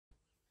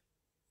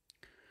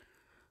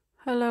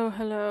Hello,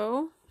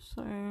 hello.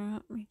 So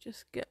let me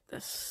just get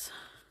this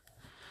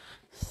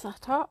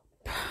set up.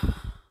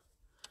 Let's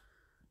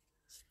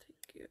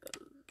take you a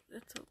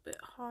little bit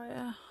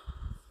higher.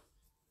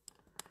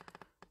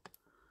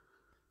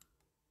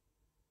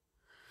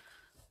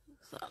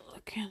 How's that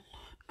looking?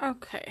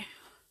 Okay.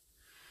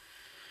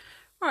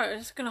 Alright, I'm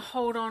just going to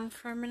hold on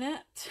for a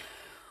minute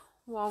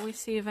while we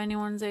see if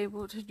anyone's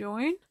able to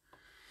join.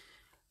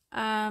 So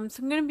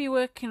I'm going to be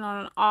working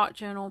on an art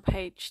journal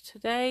page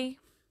today.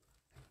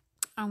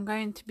 I'm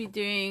going to be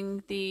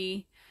doing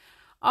the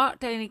Art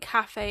Daily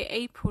Cafe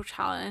April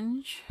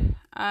Challenge,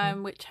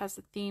 which has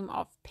the theme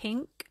of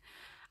pink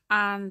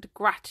and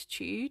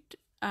gratitude,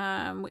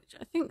 which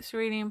I think is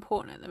really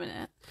important at the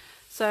minute.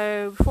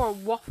 So before I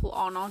waffle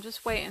on, I'll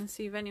just wait and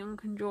see if anyone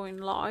can join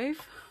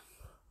live.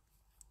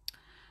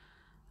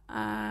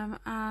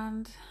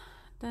 And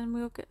then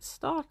we'll get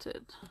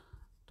started.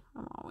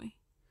 How are we?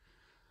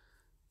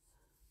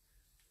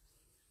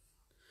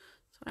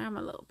 So I am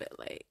a little bit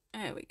late.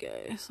 There we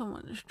go.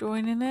 Someone's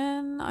joining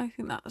in. I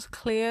think that was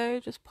Cleo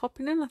just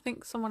popping in. I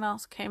think someone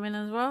else came in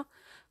as well.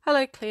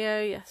 Hello,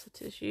 Cleo. Yes,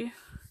 it is you.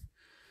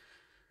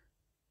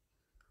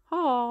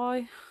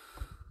 Hi.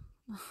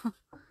 I'm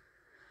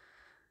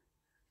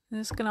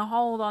just going to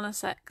hold on a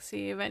sec,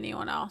 see if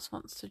anyone else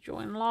wants to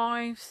join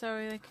live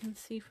so they can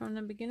see from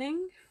the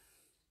beginning.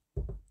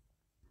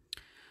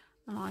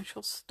 And I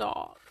shall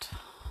start.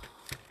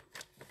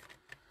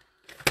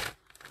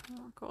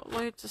 I've got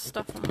loads of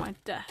stuff on my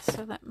desk,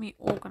 so let me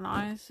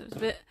organise. It was a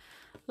bit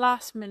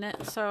last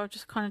minute, so I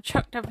just kind of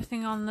chucked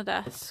everything on the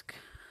desk.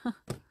 So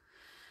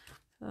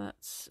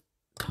let's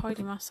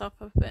tidy myself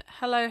up a bit.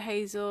 Hello,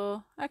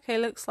 Hazel. Okay,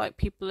 looks like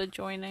people are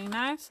joining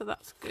now, so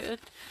that's good.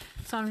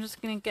 So I'm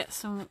just going to get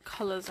some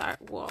colours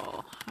out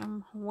while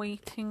I'm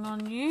waiting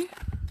on you.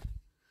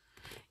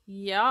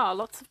 Yeah,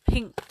 lots of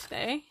pink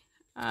today.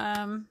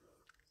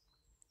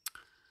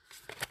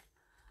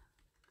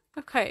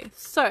 Okay,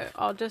 so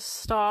I'll just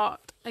start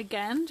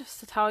again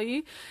just to tell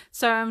you.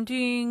 So I'm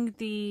doing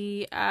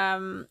the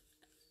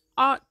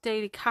Art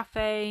Daily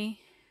Cafe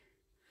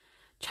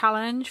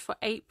challenge for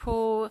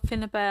April,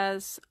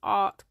 Finnabear's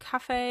Art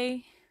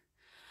Cafe.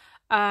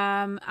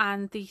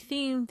 And the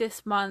theme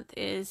this month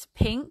is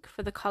pink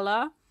for the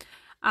colour.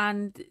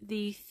 And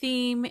the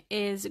theme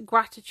is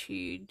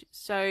gratitude.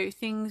 So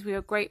things we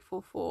are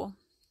grateful for.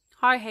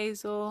 Hi,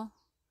 Hazel.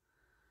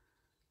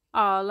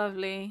 Oh,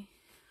 lovely.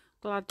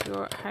 Glad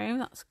you're at home,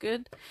 that's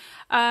good.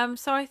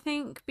 So I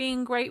think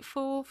being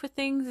grateful for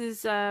things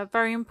is a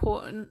very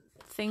important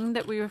thing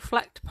that we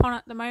reflect upon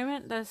at the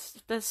moment. There's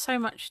so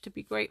much to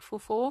be grateful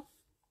for,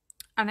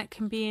 and it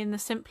can be in the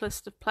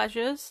simplest of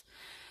pleasures.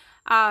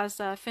 As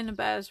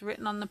Finnabear's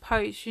written on the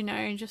post, you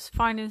know, just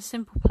finding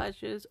simple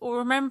pleasures or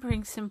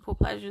remembering simple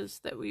pleasures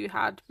that we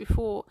had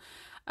before.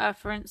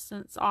 For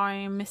instance,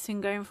 I'm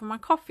missing going for my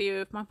coffee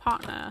with my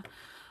partner.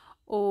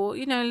 Or,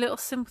 you know, little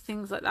simple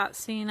things like that,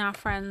 seeing our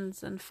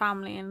friends and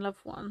family and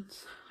loved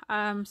ones.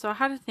 So I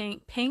had to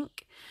think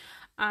pink,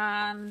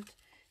 and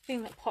the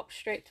thing that popped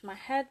straight to my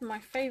head, my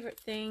favourite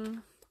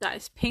thing that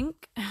is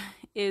pink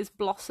is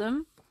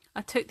Blossom.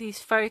 I took these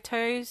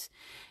photos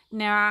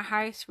near our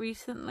house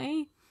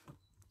recently,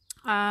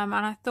 and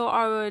I thought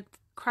I would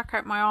crack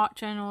out my art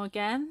journal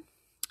again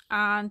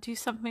and do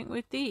something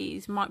with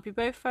these. Might be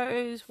both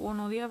photos, one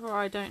or the other,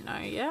 I don't know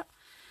yet.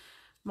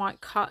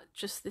 Might cut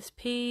just this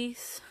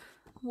piece.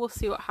 We'll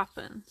see what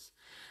happens.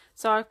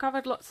 So I've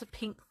covered lots of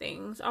pink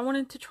things. I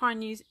wanted to try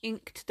and use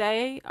ink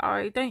today.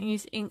 I don't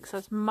use inks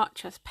as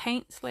much as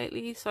paints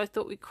lately, so I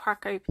thought we'd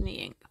crack open the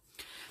ink.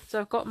 So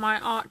I've got my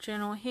art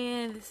journal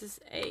here. This is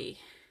a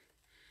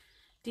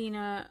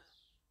Dina,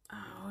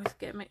 I always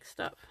get mixed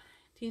up.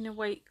 Dina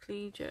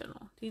Wakley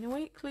journal. Dina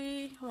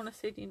Wakley? I want to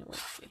say Dina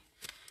Wakley.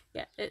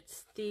 Yeah,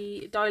 it's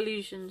the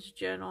Dilutions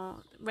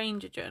journal,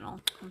 Ranger journal.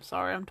 I'm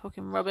sorry, I'm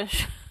talking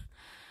rubbish.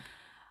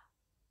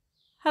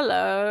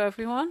 Hello,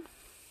 everyone.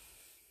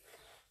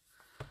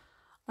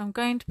 I'm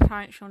going to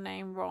pronounce your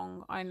name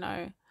wrong, I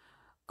know.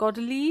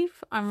 Godelieve?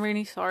 I'm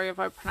really sorry if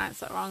I pronounced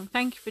that wrong.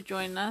 Thank you for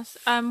joining us.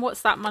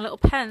 What's that? My little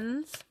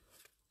pens.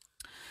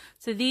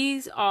 So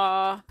these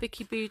are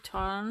Vicky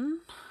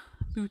Bouton.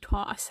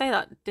 I say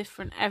that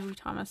different every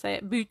time I say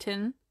it.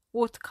 Bouton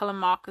watercolour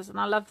markers, and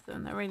I love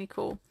them. They're really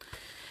cool.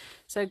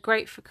 So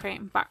great for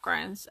creating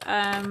backgrounds.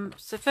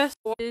 So first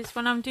of all is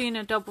when I'm doing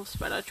a double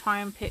spread, I try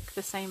and pick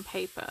the same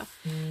paper.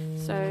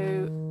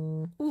 So,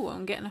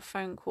 I'm getting a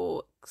phone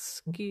call.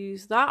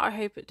 Excuse that. I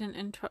hope it didn't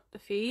interrupt the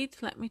feed.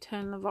 Let me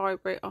turn the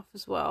vibrate off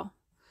as well.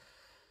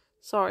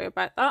 Sorry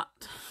about that.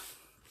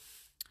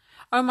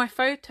 Oh, my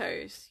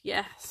photos.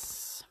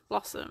 Yes.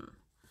 Blossom.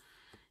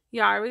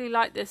 Yeah, I really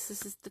like this.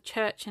 This is the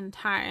church in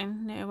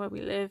town near where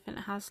we live, and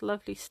it has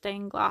lovely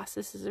stained glass.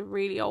 This is a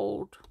really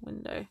old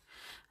window,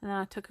 and then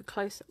I took a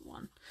close-up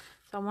one,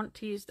 so I want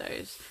to use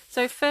those.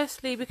 So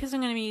firstly, because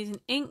I'm going to be using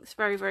inks,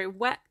 very, very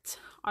wet,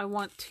 I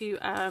want to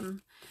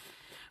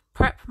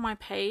prep my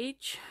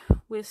page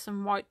with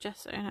some white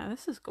gesso. Now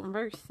this has gone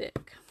very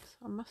thick,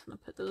 so I mustn't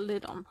have put the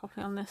lid on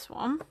properly on this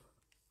one.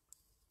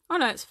 Oh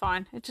no, it's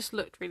fine. It just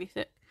looked really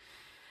thick.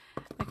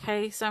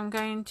 Okay, so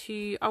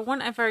I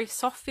want a very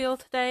soft feel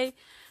today,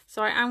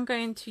 so I am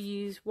going to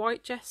use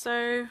white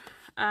gesso.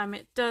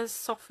 It does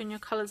soften your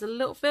colours a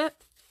little bit.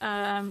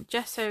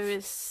 Gesso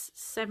is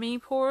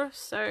semi-porous,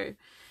 so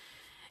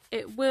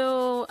it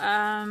will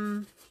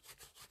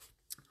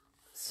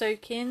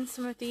soak in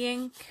some of the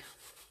ink.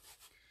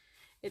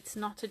 It's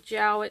not a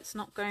gel, it's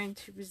not going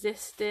to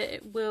resist it.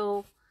 It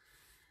will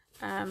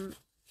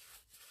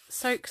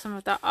soak some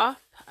of that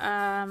up,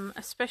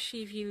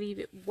 especially if you leave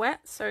it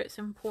wet, so it's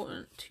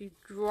important to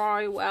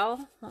dry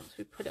well once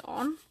we put it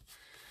on.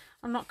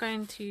 I'm not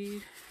going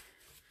to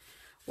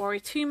worry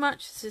too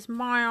much. This is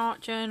my art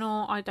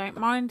journal. I don't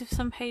mind if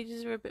some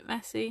pages are a bit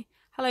messy.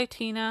 Hello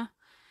Tina.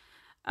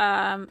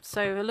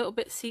 So a little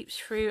bit seeps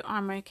through,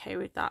 I'm okay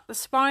with that. The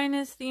spine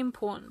is the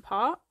important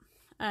part.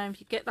 If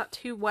you get that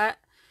too wet,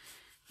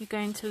 you're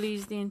going to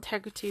lose the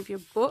integrity of your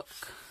book,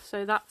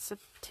 so that's a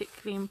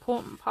particularly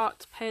important part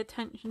to pay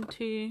attention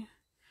to.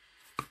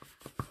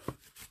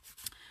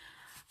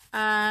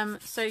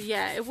 So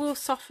yeah, it will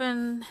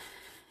soften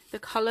the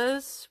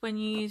colours when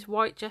you use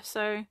white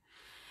gesso.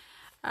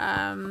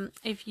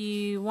 If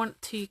you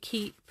want to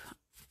keep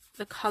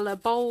the colour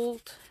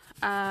bold,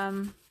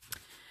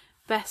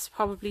 best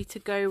probably to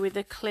go with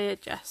a clear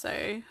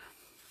gesso,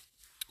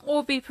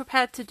 or be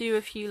prepared to do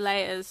a few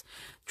layers,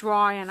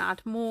 dry and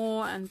add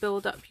more and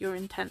build up your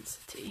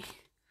intensity.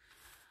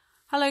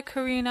 Hello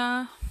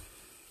Karina.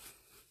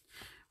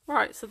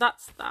 Right, so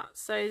that's that.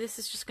 So this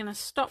is just going to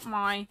stop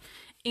my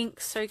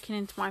ink soaking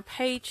into my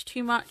page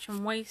too much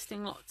and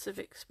wasting lots of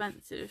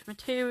expensive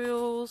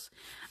materials,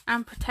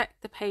 and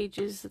protect the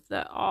pages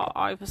that are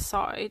either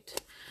side.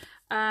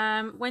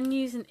 When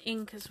using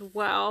ink as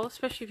well,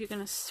 especially if you're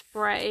going to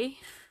spray,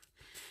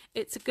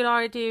 it's a good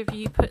idea if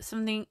you put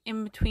something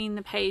in between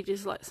the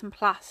pages, like some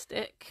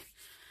plastic,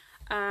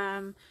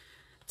 to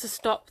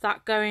stop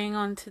that going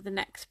on to the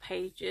next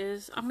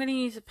pages. I'm going to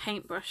use a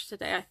paintbrush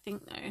today, I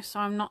think, though, so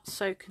I'm not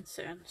so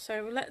concerned.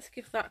 So let's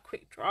give that a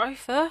quick dry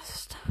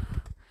first.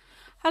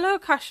 Hello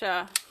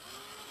Kasha.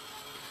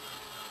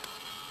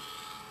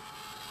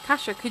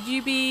 Kasha, could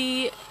you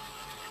be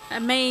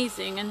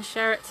amazing and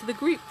share it to the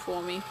group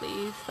for me,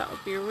 please? That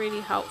would be really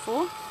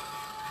helpful.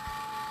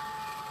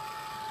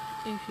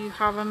 If you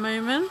have a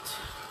moment.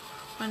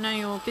 I know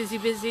you're busy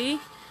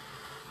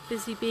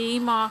bee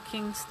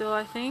marking still,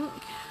 I think.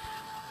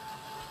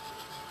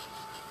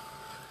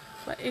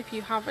 But if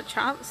you have a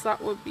chance,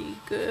 that would be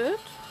good.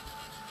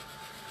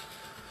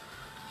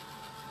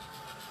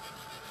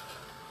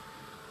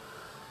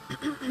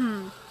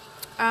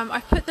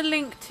 I've put the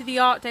link to the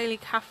Art Daily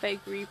Cafe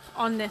group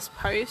on this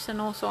post and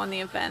also on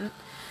the event.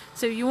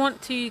 So if you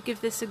want to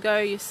give this a go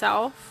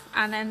yourself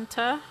and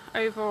enter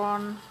over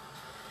on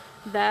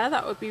there,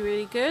 that would be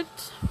really good.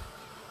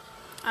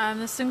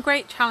 There's some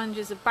great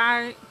challenges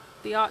about.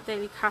 The Art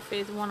Daily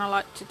Cafe is one I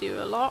like to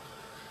do a lot.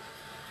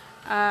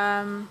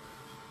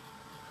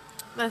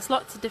 There's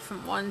lots of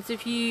different ones.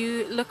 If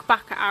you look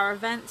back at our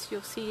events,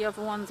 you'll see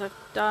other ones I've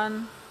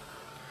done.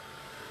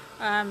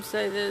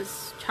 So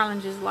there's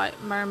challenges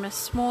like Murmus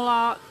Small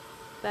Art,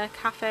 their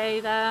cafe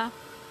there.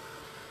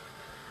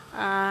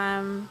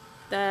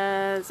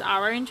 There's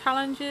our own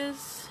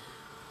challenges,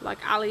 like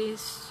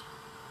Ali's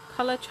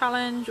colour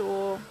challenge,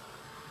 or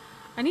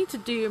I need to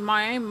do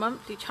my own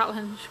monthly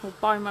challenge or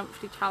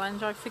bi-monthly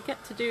challenge. I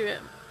forget to do it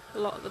a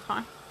lot of the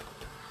time.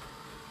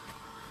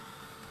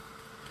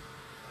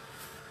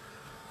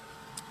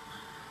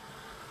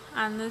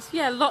 And there's,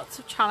 yeah, lots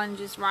of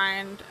challenges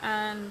around,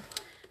 and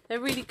they're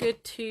really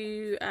good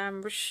to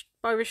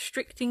by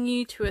restricting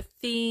you to a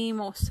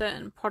theme or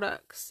certain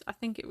products. I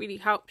think it really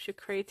helps your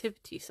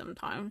creativity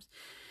sometimes.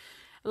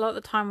 A lot of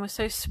the time we're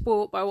so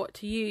spoilt by what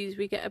to use,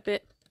 we get a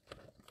bit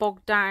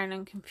bogged down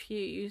and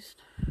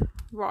confused.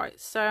 Right,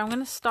 so I'm going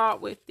to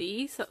start with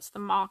these. That's the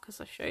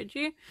markers I showed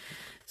you.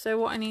 So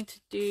what I need to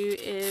do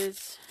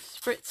is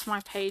spritz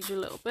my page a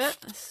little bit.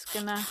 This is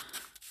going to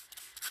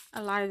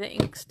allow the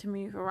inks to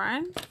move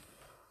around.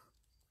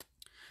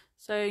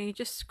 So you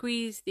just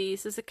squeeze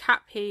these. There's a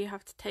cap here you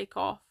have to take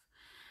off,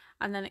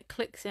 and then it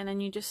clicks in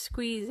and you just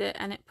squeeze it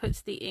and it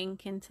puts the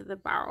ink into the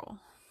barrel.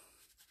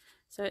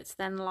 So it's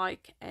then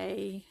like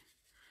a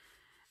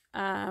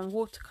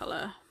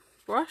watercolor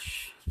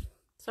brush.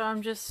 So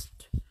I'm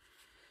just,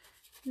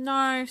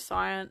 no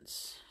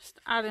science, just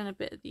adding a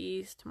bit of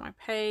these to my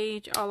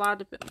page. I'll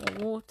add a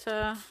bit more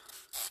water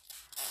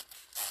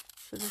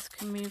so this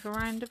can move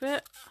around a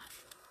bit,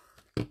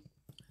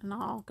 and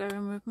I'll go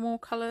in with more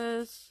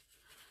colours.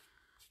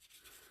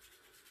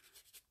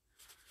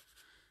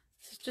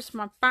 This is just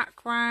my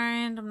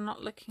background. I'm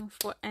not looking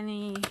for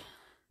any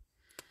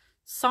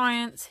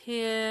science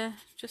here,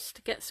 just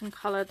to get some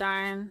colour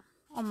down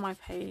on my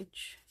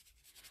page.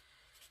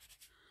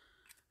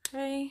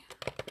 Okay,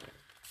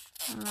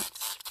 and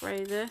let's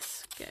spray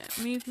this, get it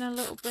moving a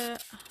little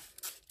bit.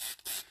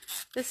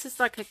 This is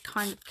like a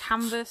kind of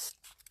canvas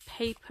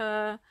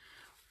paper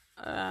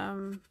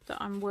that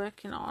I'm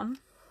working on,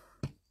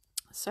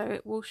 so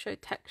it will show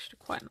texture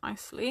quite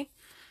nicely.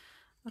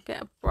 I'll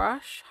get a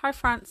brush. Hi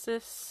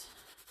Francis.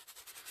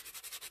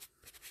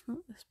 Oh,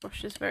 this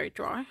brush is very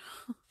dry.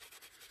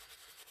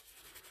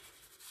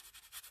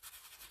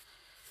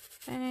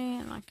 Okay,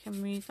 and I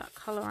can move that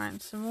colour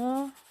around some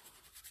more.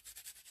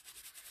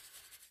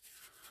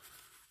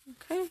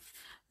 Okay,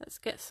 let's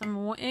get some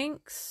more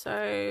inks.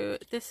 So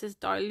this is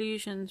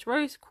Dilutions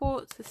Rose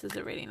Quartz. This is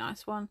a really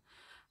nice one.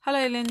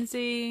 Hello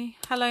Lindsay,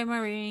 hello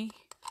Marie.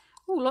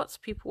 Oh, lots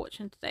of people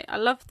watching today. I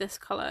love this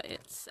colour.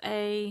 It's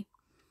a,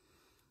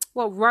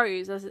 well,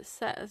 rose as it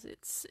says.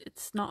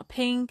 It's not a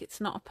pink, it's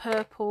not a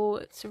purple.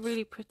 It's a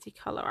really pretty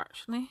colour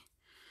actually.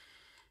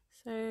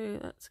 So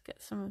let's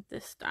get some of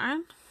this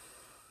down.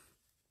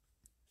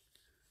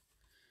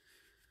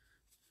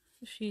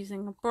 Just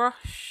using a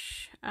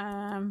brush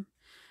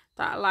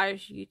that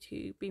allows you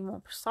to be more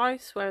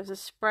precise, whereas a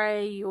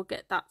spray you'll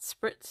get that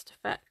spritzed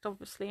effect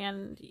obviously,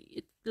 and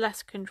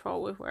less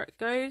control with where it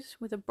goes.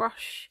 With a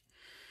brush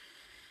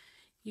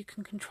you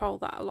can control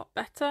that a lot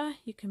better.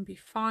 You can be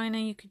finer,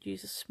 you could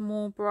use a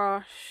small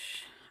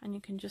brush and you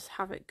can just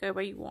have it go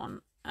where you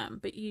want,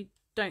 but you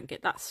don't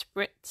get that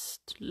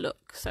spritzed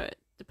look, so it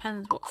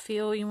depends what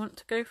feel you want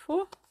to go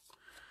for.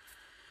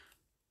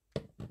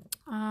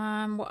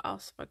 What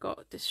else have I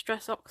got?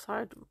 Distress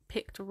Oxide,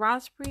 picked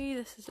raspberry.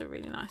 This is a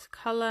really nice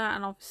colour,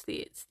 and obviously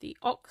it's the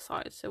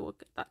oxide, so we'll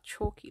get that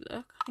chalky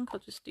look. I think I'll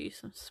just do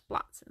some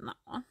splats in that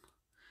one.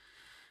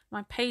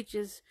 My page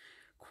is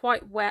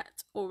quite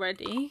wet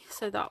already,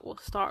 so that will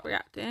start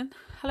reacting.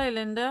 Hello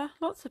Linda,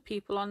 lots of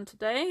people on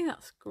today.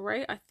 That's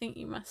great. I think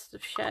you must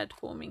have shared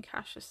for me,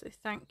 Kasha, so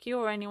thank you,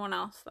 or anyone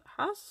else that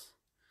has.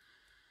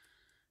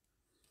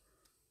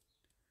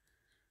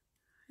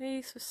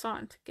 Okay, so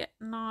starting to get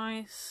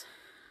nice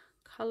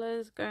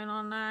colours going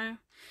on now,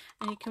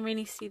 and you can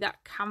really see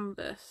that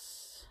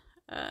canvas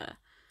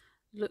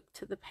look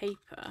to the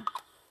paper.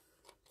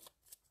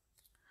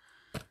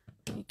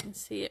 You can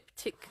see it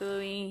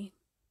particularly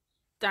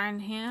down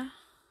here.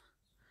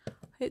 I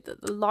hope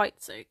that the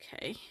light's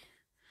okay.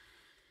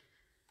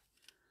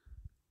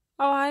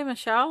 Oh, hi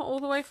Michelle, all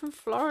the way from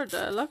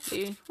Florida.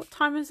 Lovely. What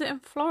time is it in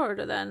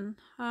Florida then?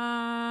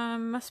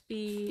 Must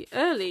be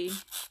early.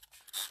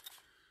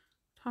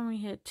 Time we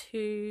here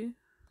 2.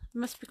 It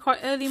must be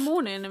quite early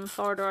morning in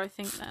Florida, I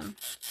think then,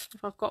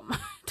 if I've got my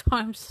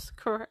times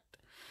correct.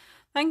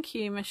 Thank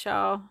you,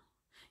 Michelle.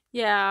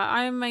 Yeah,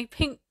 I'm a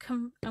pink.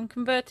 I'm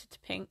converted to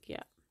pink.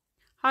 Yeah.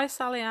 Hi,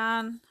 Sally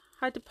Ann.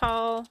 Hi,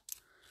 DePaul.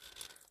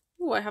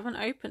 Oh, I haven't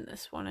opened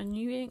this one. A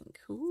new ink.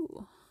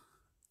 Ooh.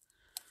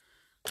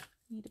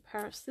 Need a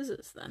pair of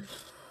scissors then.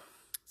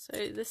 So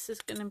this is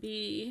going to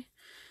be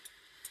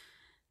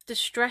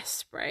Distress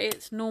Spray.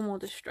 It's normal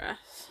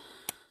distress,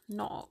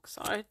 not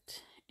oxide,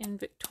 in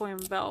Victorian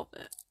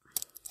Velvet,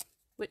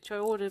 which I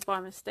ordered by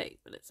mistake,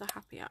 but it's a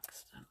happy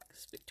accident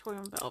because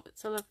Victorian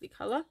Velvet's a lovely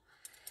colour.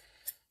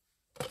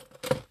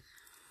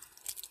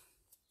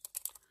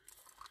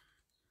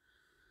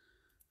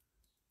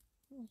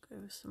 We'll go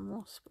with some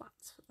more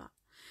splats for that.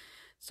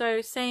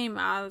 So same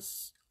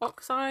as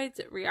oxides,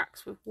 it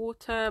reacts with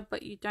water,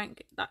 but you don't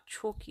get that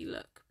chalky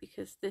look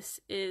because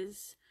this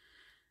is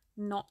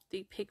not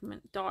the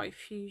pigment dye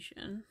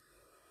fusion.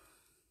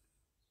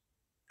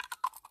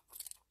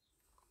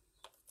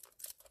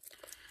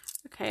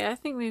 Okay, I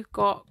think we've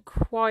got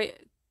quite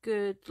a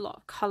good lot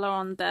of colour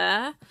on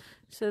there.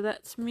 So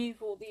let's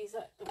move all these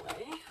out the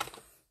way.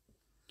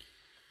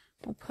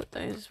 We'll put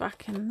those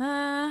back in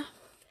there.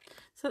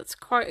 So that's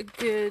quite a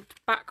good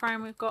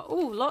background we've got. Oh,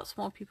 lots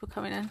more people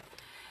coming in.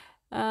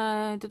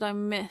 Did I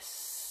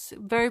miss?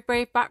 Very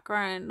brave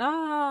background.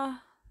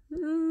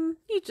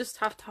 You just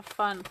have to have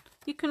fun.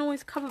 You can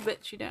always cover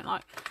bits you don't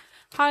like.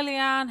 Hi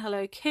Leanne,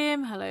 hello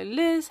Kim, hello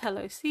Liz,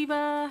 hello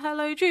Seba,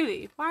 hello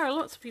Julie. Wow,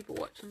 lots of people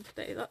watching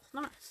today. That's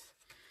nice.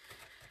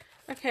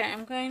 Okay,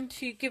 I'm going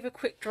to give a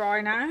quick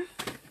dry now.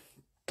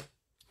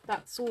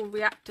 That's all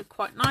reacted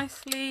quite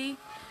nicely.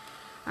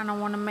 And I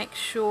want to make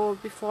sure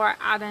before I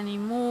add any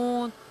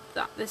more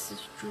that this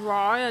is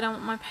dry. I don't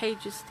want my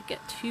pages to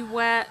get too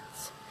wet.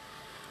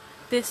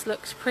 This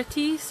looks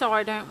pretty, so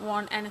I don't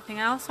want anything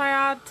else I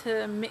add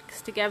to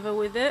mix together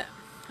with it.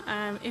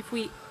 If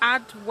we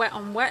add wet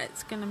on wet,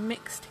 it's going to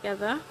mix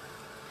together.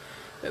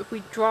 But if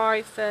we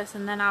dry first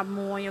and then add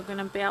more, you're going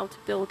to be able to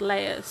build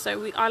layers.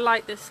 So I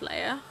like this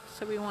layer,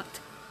 so we want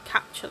to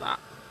capture that,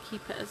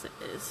 keep it as it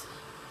is.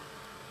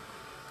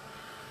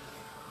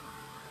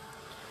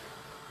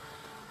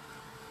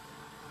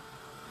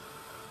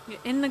 You're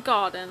in the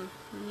garden,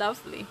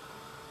 lovely.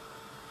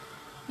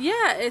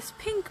 Yeah, it's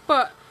pink,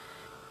 but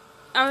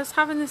I was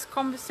having this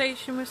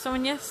conversation with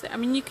someone yesterday. I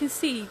mean, you can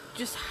see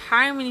just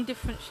how many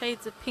different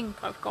shades of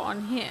pink I've got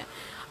on here.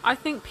 I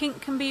think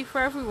pink can be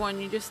for everyone.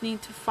 You just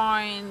need to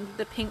find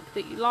the pink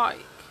that you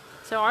like.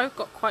 So I've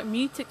got quite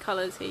muted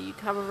colours here. You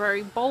can have a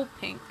very bold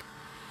pink.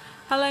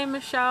 Hello,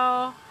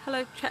 Michelle.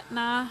 Hello,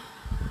 Chetna.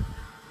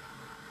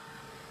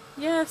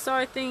 Yeah, so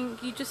I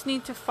think you just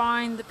need to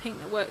find the pink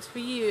that works for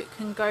you. It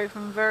can go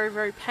from very,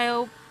 very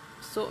pale,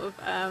 sort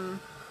of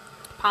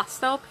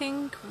pastel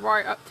pink,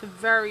 right up to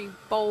very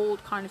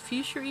bold kind of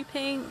fuchsia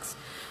pinks.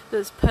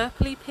 There's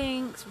purpley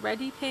pinks,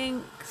 reddy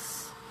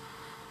pinks.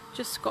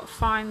 Just got to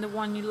find the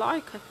one you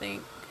like, I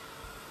think.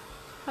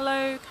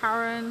 Hello,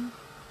 Karen.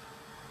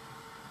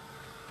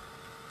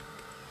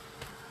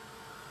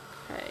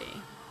 Okay.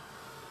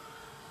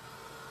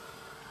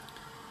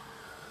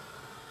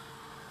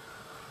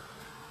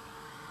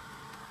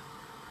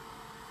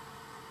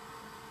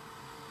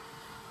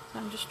 So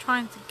I'm just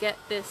trying to get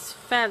this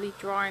fairly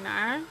dry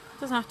now.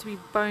 It doesn't have to be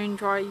bone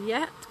dry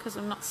yet because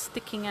I'm not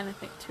sticking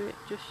anything to it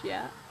just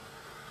yet.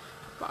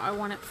 But I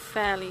want it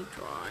fairly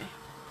dry.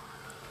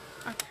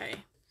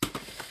 Okay.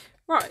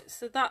 Right,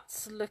 so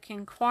that's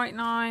looking quite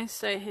nice.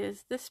 So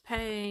here's this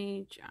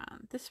page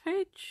and this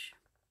page.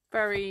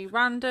 Very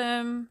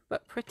random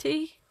but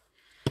pretty.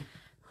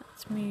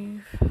 Let's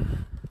move.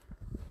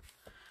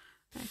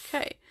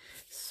 Okay,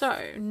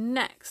 so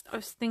next I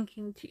was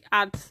thinking to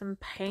add some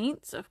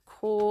paints. Of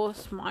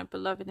course, my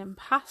beloved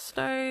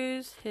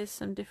impastos. Here's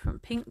some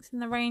different pinks in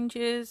the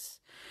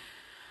ranges.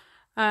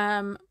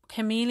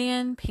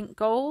 Chameleon, pink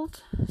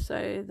gold.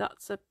 So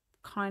that's a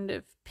kind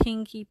of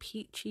pinky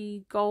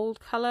peachy gold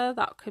color.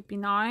 That could be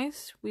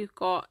nice. We've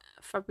got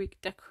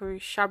Fabrique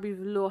Deco Shabby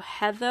Velour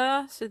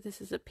Heather. So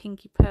this is a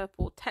pinky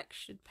purple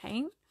textured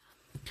paint.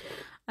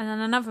 And then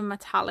another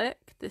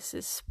metallic. This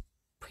is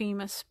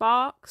Prima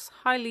Sparks.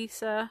 Hi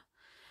Lisa.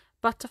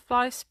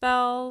 Butterfly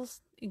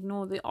Spells.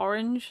 Ignore the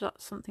orange.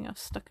 That's something I've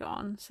stuck it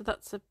on. So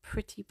that's a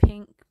pretty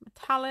pink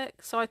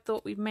metallic. So I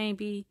thought we'd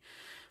maybe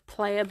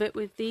play a bit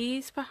with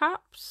these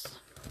perhaps.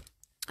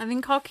 I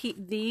think I'll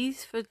keep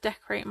these for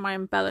decorating my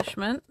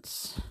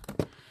embellishments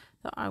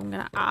that I'm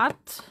going to add.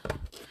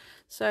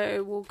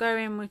 So we'll go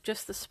in with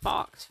just the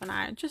sparks for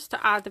now, just to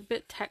add a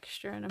bit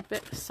texture and a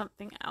bit of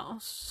something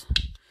else.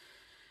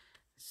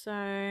 So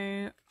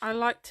I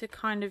like to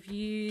kind of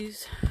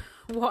use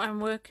what I'm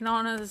working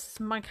on as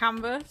my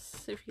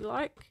canvas, if you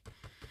like,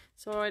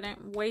 so I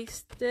don't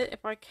waste it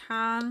if I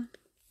can.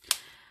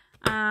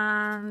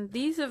 And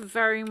these are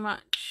very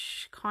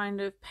much kind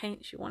of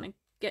paints you want to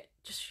get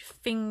just your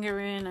finger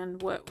in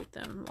and work with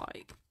them.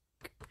 Like,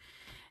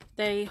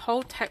 they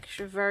hold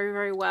texture very,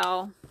 very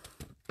well.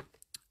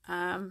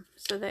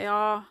 So they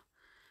are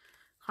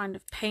kind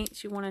of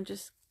paints you want to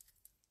just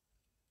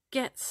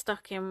get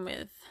stuck in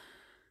with.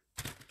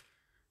 I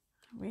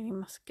really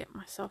must get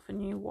myself a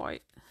new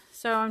white.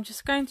 So I'm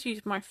just going to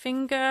use my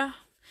finger.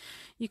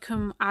 You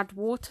can add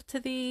water to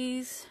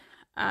these.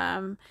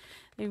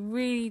 They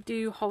really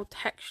do hold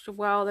texture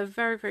well. They're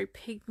very, very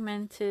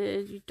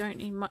pigmented. You don't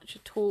need much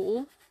at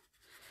all.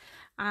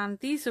 And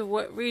these have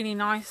worked really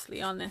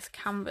nicely on this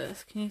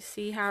canvas. Can you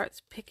see how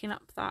it's picking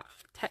up that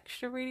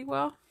texture really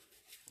well?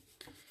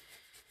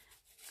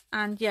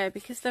 And yeah,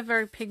 because they're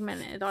very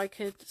pigmented, I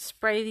could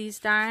spray these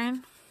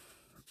down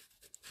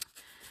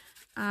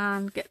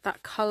and get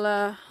that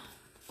colour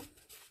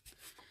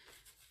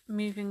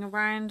moving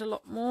around a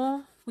lot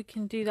more. We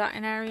can do that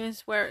in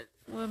areas where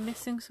we're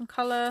missing some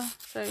colour.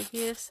 So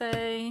here,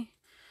 say,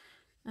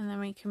 and then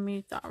we can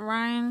move that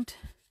around.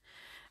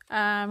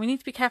 We need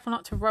to be careful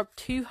not to rub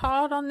too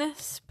hard on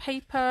this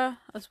paper,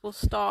 as we'll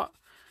start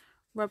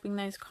rubbing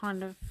those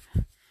kind of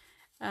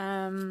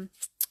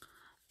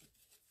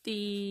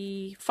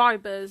the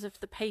fibres of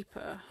the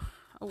paper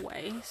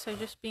away, so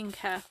just being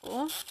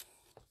careful.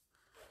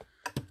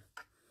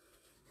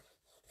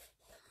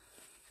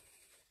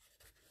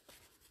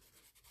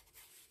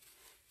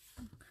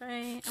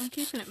 Okay, I'm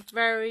keeping it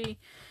very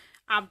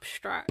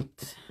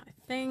abstract, I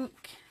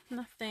think.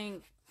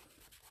 Nothing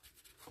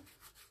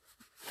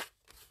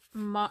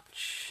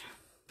much.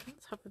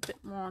 Let's have a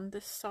bit more on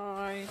this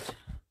side.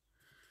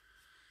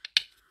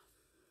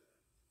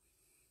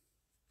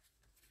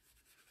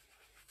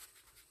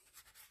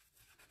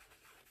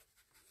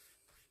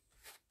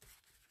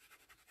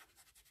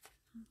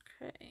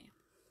 Okay.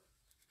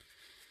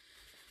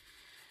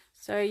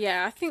 So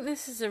yeah, I think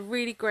this is a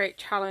really great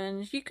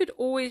challenge. You could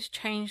always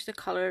change the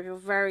colour of your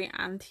very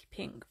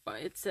anti-pink,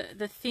 but it's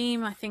the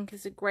theme I think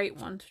is a great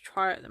one to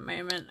try at the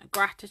moment.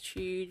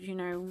 Gratitude, you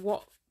know,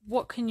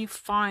 what can you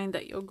find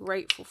that you're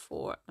grateful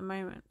for at the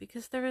moment?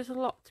 Because there is a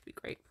lot to be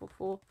grateful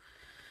for.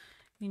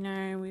 You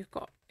know, we've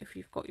got, if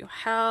you've got your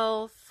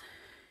health,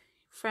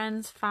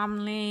 friends,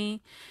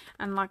 family,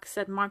 and like I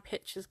said, my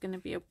picture is going to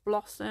be a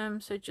blossom.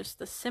 So just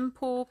the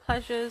simple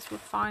pleasures we're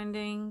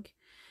finding.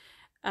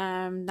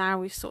 Now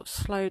we sort of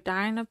slow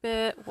down a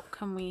bit. What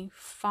can we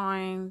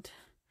find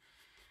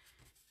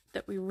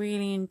that we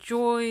really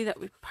enjoy, that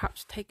we've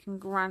perhaps taken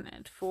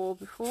granted for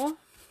before?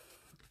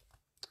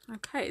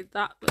 Okay,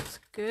 that looks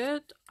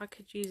good. I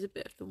could use a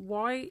bit of the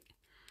white.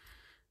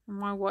 And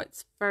my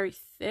white's very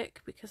thick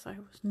because I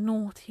was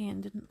naughty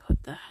and didn't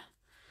put the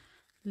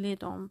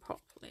lid on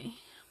properly.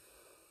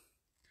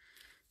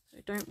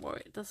 So don't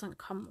worry, it doesn't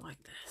come like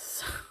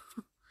this.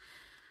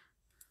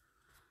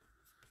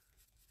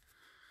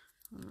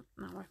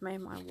 Now I've made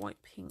my white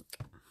pink.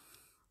 Let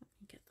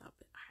me get that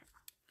bit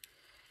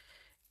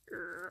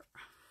out.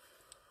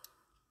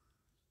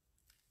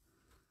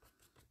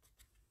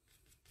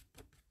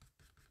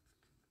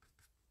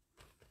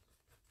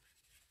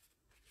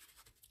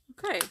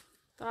 Okay,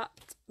 that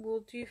will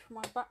do for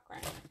my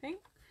background, I think.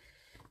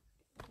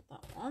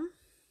 That one.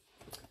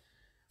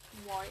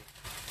 wipes.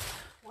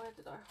 Where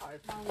did I hide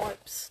my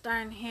wipes?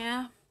 Down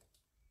here.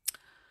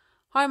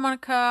 Hi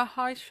Monica,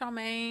 hi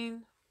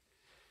Charmaine.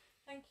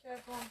 Thank you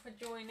everyone for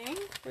joining.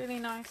 Really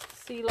nice to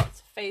see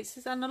lots of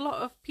faces and a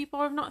lot of people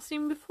I've not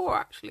seen before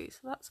actually, so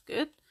that's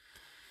good.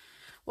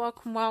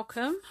 Welcome,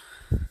 welcome.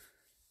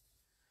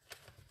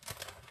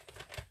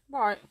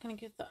 Right, I'm gonna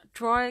give that a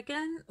dry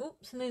again.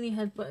 Oops, nearly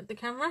headbutted the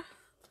camera.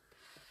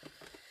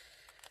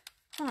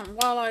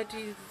 While I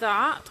do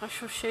that, I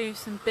shall show you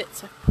some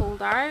bits I've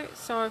pulled out.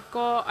 So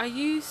I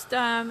used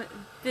the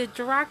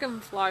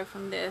dragonfly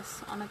from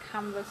this on a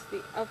canvas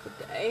the other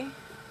day,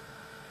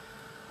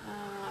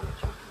 which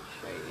I can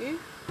show you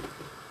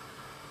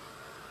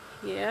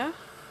here.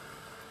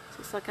 So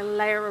it's like a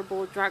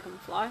layerable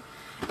dragonfly.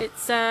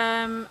 It's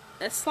a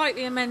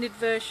slightly amended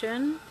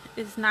version.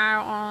 Is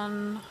now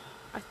on,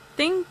 I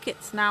think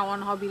it's now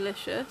on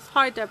Hobbylicious.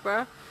 Hi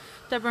Deborah.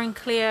 Deborah and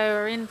Cleo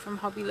are in from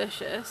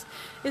Hobbylicious.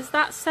 Is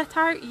that set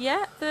out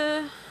yet,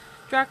 the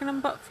Dragon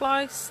and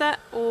Butterfly set,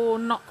 or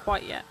not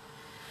quite yet?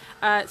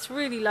 It's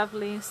really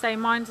lovely. Say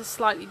mine's a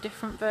slightly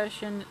different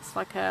version. It's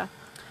like the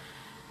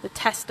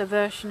tester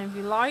version, if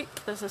you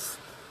like.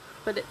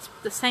 But it's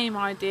the same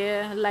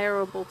idea,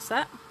 layerable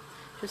set.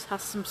 Just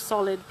has some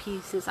solid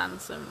pieces and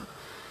some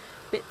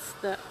bits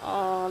that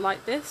are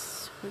like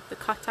this with the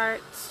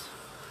cutouts.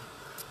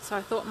 So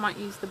I thought I might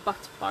use the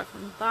butterfly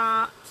from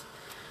that.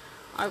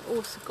 I've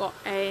also got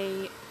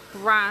a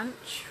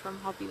branch from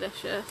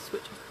Hobbylicious,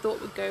 which I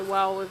thought would go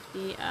well with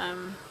the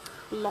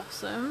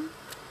blossom.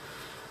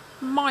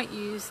 Might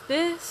use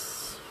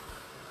this.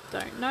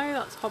 Don't know,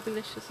 that's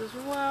Hobbylicious as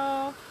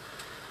well.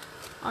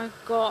 I've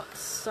got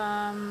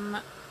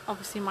some,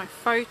 obviously my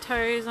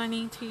photos I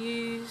need to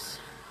use.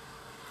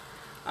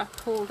 I've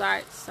pulled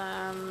out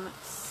some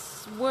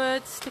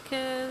word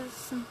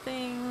stickers and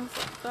things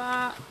like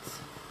that.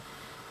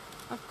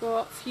 I've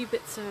got a few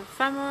bits of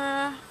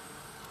ephemera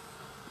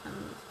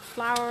and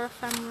flower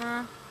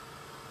ephemera,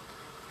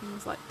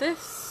 things like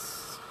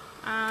this,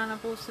 and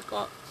I've also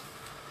got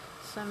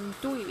some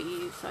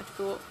doilies I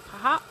thought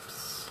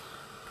perhaps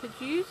could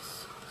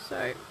use.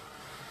 So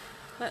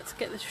let's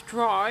get this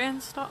dry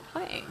and start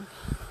playing.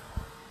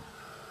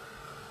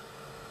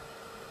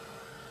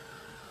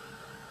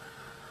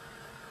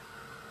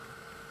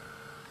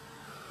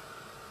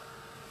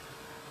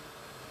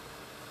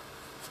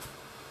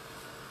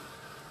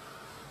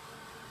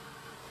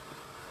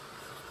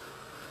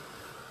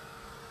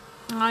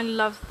 I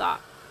love that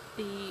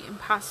the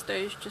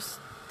impastos just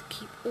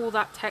keep all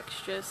that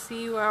texture.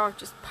 See where I've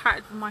just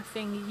patted with my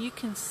finger, you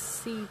can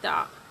see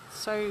that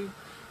so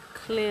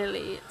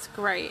clearly. It's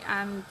great,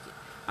 and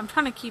I'm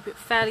trying to keep it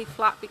fairly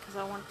flat because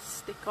I want to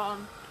stick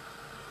on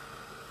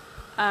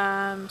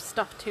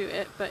stuff to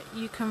it, but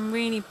you can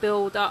really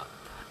build up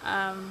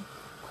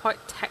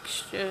quite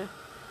texture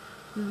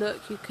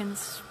look. You can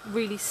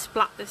really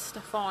splat this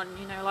stuff on,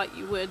 you know, like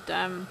you would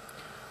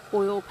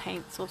oil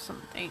paints or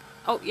something.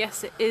 Oh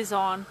yes, it is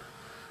on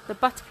the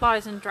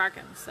butterflies and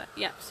dragons set.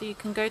 Yep, so you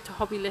can go to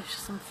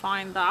Hobbylicious and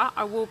find that.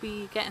 I will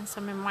be getting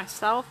some in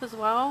myself as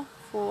well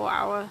for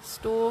our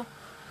store,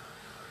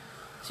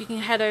 so you can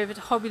head over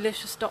to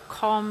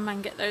hobbylicious.com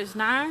and get those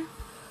now,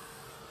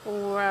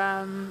 or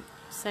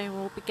say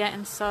we'll be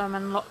getting some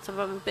and lots of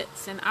other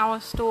bits in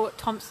our store at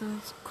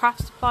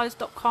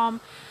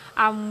thompsonscraftsupplies.com.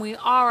 And we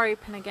are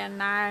open again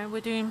now. We're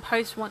doing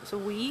posts once a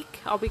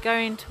week. I'll be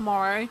going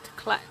tomorrow to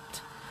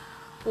collect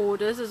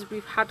orders, as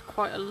we've had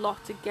quite a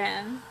lot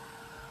again,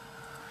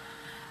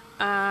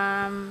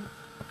 and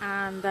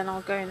then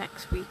I'll go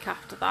next week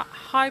after that.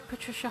 Hi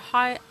Patricia,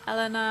 hi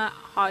Eleanor,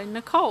 hi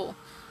Nicole.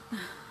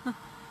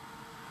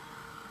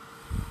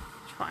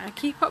 Trying to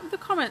keep up with the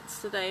comments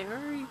today,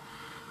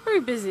 very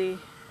busy.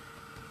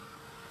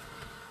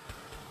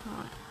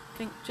 Right, I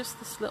think just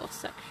this little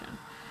section.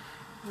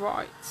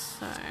 Right,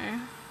 so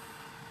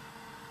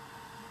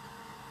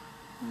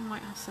we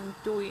might have some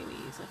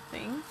doilies, I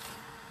think.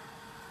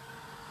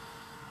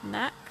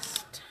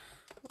 Next,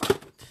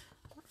 right,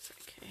 that's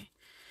okay.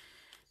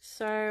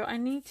 So I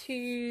need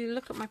to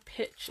look at my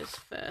pictures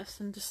first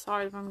and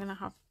decide if I'm going to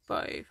have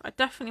both. I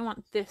definitely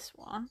want this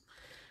one.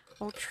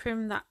 I'll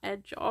trim that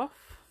edge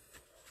off.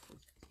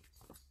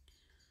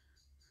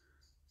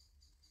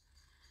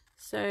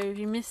 So if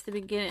you missed the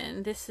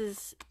beginning, this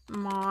is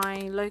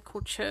my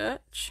local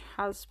church,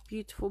 has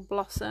beautiful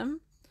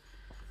blossom.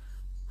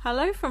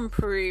 Hello from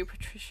Peru,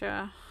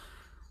 Patricia.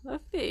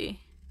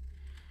 Lovely.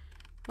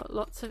 Got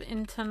lots of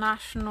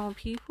international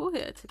people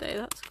here today,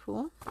 that's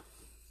cool.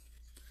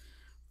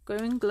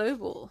 Going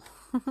global.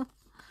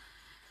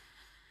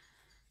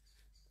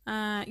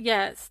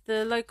 Yeah, it's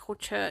the local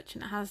church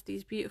and it has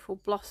these beautiful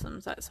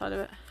blossoms outside of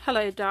it.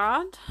 Hello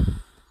Dad.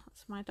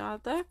 That's my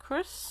dad there,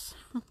 Chris.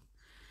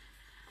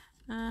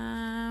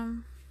 I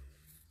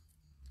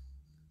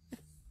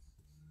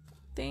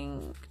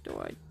think, do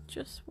I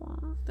just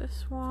want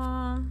this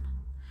one?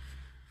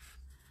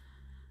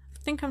 I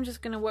think I'm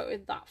just going to work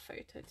with that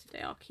photo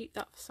today. I'll keep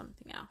that for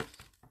something else.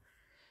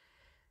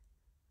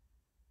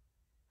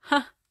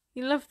 Huh,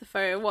 you love the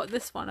photo. What,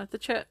 this one of the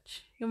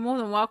church? You're more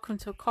than welcome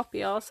to a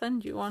copy. I'll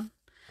send you one.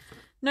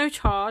 No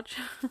charge.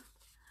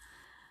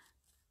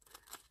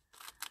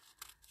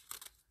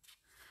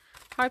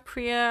 Hi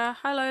Priya.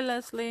 Hello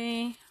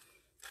Leslie.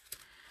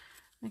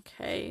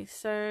 Okay,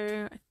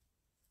 so,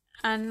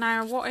 and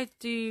now what I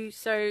do,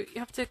 so you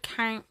have to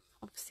count,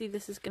 obviously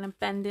this is going to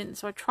bend in,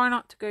 so I try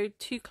not to go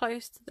too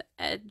close to the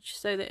edge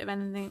so that if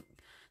anything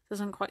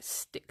doesn't quite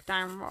stick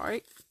down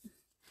right,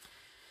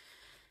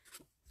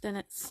 then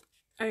it's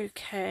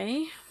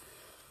okay.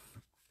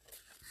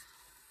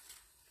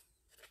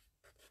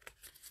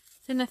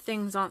 Thinner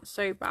things aren't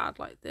so bad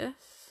like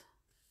this.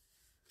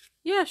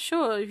 Yeah,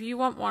 sure, if you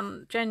want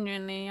one,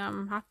 genuinely,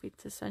 I'm happy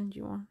to send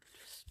you one.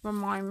 Just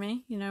remind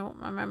me, you know what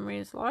my memory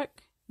is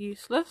like.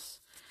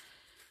 Useless.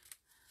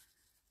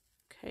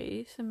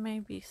 Okay, so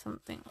maybe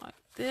something like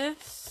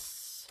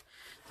this.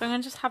 So I'm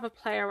going to just have a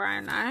play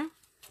around now.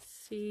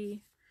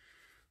 See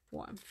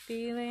what I'm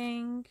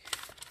feeling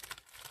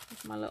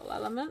with my little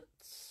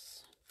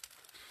elements.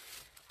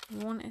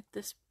 I wanted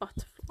this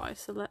butterfly,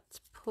 so let's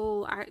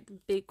pull out the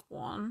big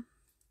one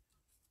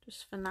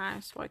just for now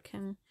so I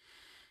can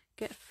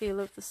get a feel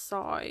of the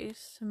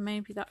size. So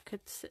maybe that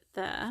could sit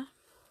there.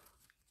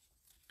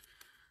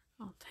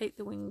 I'll take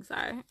the wings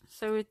out.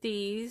 So with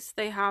these,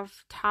 they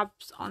have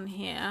tabs on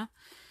here.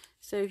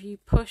 So if you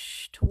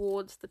push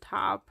towards the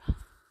tab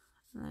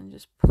and then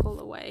just pull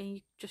away,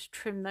 you just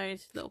trim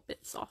those little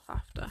bits off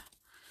after.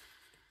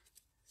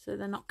 So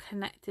they're not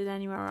connected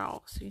anywhere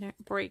else, so you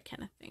don't break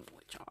anything,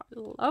 which I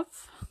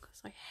love,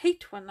 because I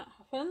hate when that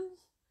happens.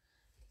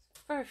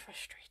 It's very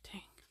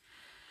frustrating.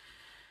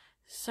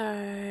 So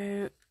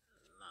that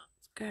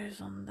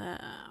goes on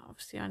there.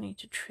 Obviously I need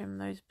to trim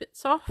those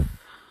bits off.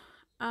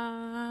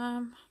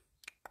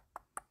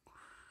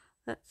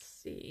 Let's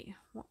see,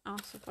 what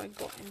else have I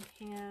got in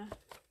here?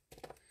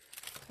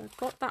 So I've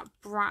got that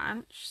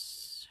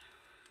branch.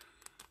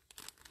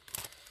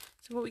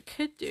 So what we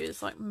could do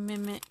is like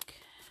mimic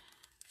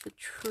the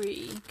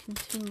tree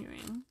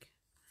continuing.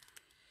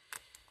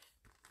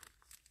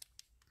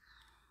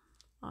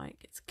 Like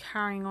it's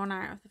carrying on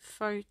out of the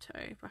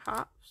photo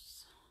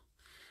perhaps.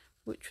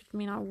 Which would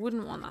mean I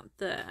wouldn't want that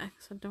there,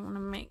 because I don't want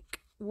to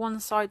make one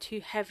side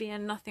too heavy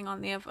and nothing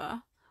on the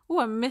other. Oh,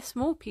 I miss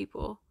more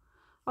people.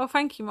 Oh,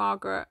 thank you,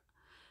 Margaret.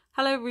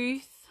 Hello,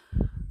 Ruth.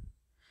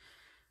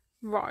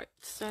 Right,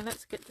 so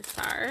let's get this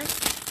out.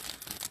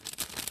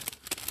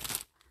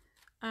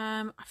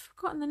 I've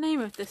forgotten the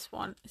name of this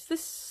one. Is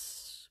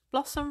this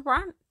Blossom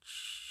Branch?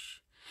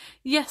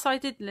 Yes, I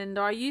did,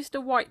 Linda. I used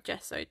a white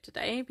gesso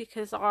today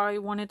because I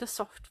wanted a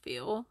soft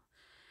feel.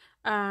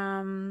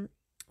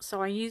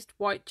 So I used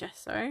white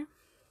gesso.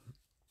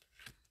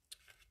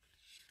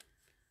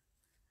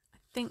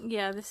 I think,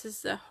 yeah, this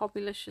is the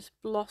Hobbylicious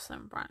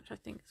Blossom Branch, I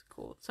think it's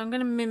called. So I'm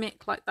going to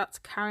mimic like that's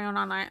carry on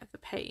out of the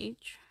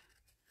page.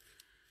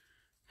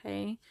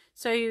 Okay,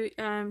 so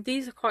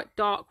these are quite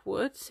dark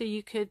wood, so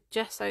you could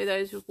gesso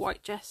those with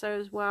white gesso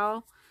as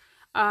well.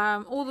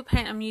 All the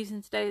paint I'm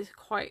using today is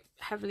quite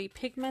heavily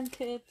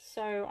pigmented,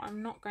 so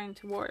I'm not going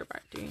to worry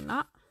about doing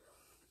that.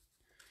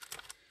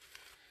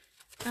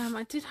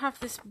 I did have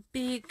this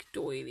big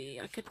doily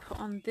I could put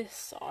on this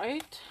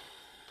side,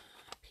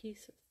 a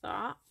piece of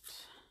that.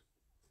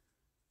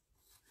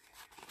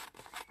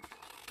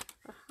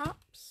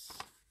 Perhaps.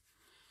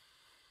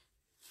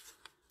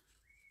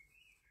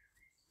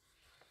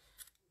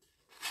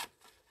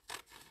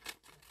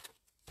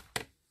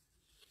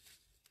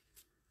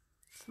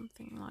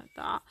 Something like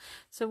that.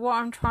 So what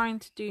I'm trying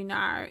to do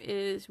now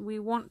is we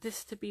want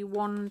this to be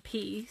one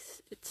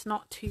piece. It's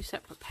not two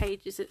separate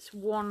pages, it's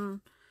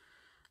one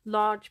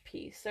large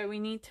piece. So we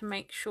need to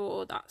make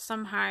sure that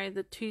somehow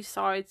the two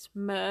sides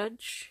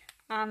merge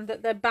and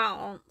that they're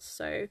balanced.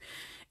 So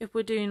if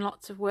we're doing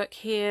lots of work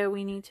here,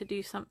 we need to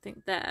do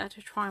something there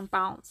to try and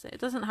balance it. It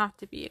doesn't have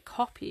to be a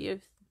copy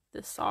of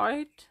the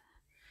side,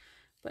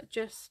 but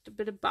just a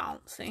bit of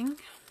balancing.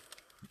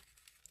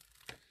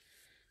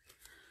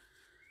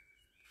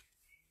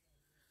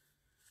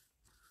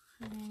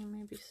 And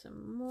maybe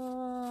some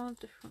more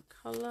different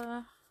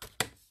colour.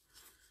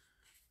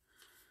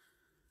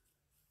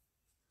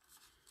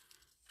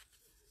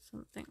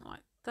 Something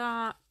like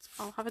that.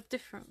 I'll have a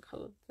different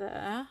colour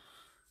there.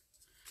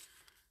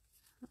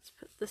 Let's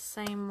put the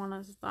same one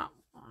as that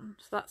one.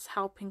 So that's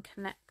helping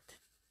connect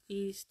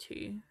these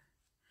two.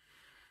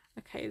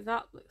 Okay,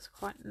 that looks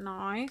quite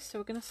nice. So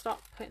we're going to start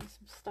putting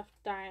some stuff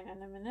down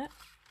in a minute.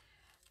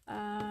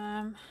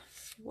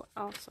 Let's see what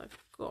else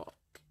I've got.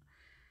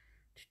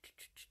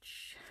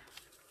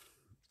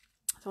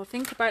 So I'll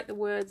think about the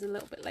words a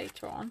little bit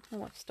later on.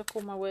 Oh, I've stuck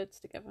all my words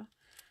together.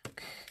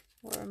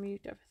 Or I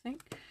moved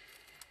everything.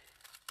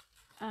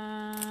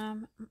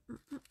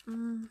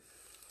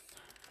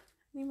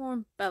 Any more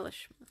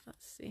embellishment?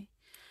 Let's see.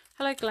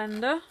 Hello,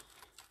 Glenda.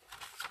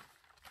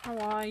 How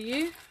are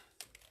you?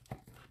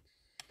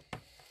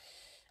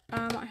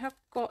 I have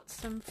got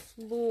some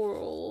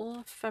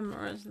floral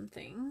ephemeras and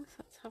things.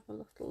 Let's have a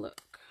little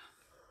look.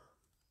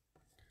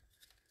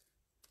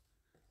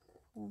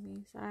 Pull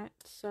these out.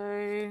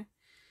 So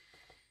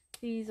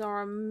these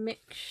are a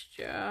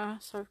mixture.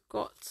 So I've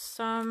got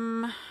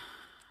some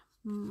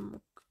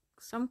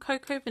some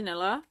cocoa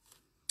vanilla.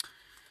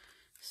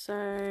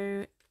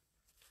 So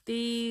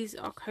these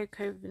are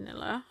cocoa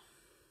vanilla.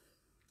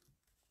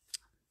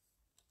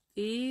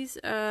 These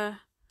are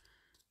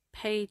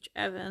Paige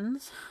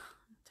Evans.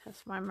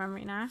 Test my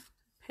memory now.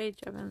 Paige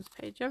Evans,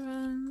 Paige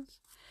Evans.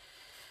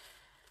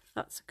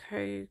 That's a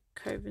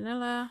cocoa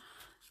vanilla.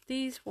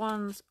 These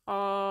ones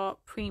are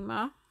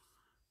Prima.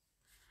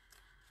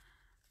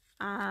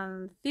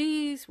 And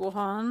these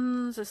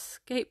ones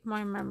escape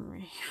my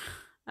memory.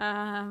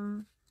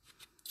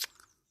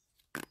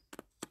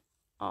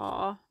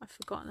 I've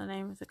forgotten the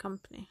name of the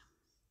company.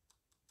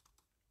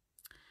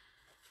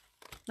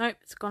 Nope,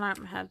 it's gone out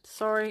of my head.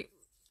 Sorry,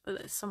 but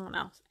it's someone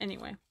else.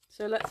 Anyway,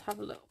 so let's have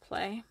a little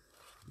play.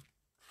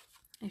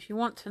 If you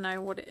want to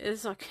know what it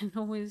is, I can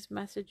always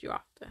message you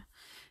after.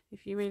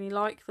 If you really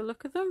like the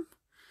look of them.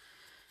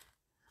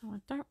 Oh, I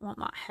don't want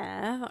that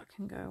hair. That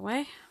can go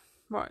away.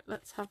 Right,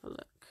 let's have a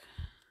look.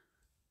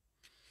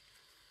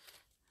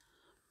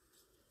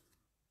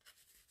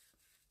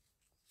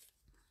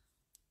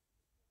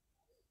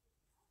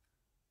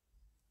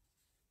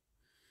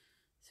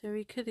 So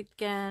we could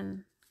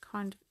again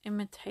kind of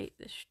imitate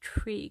this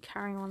tree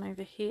carrying on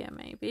over here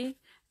maybe.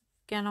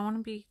 Again, I want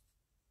to be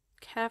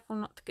careful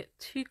not to get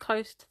too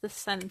close to the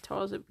center,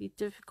 as it would be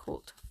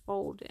difficult to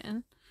fold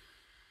in.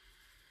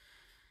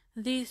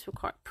 These were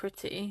quite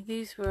pretty.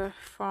 These were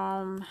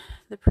from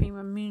the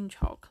Prima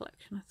Moonchild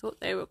collection. I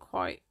thought they were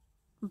quite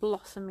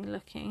blossomy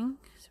looking,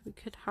 so we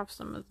could have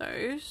some of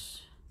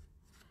those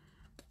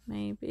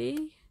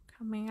maybe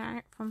coming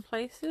out from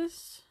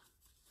places.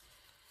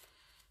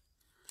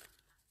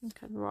 I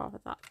think I'd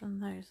rather that than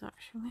those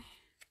actually.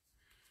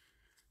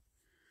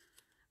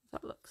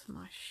 That looks a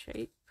nice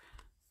shape.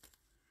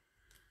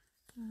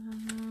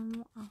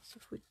 What else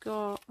have we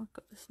got? We've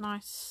got this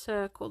nice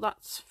circle.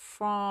 That's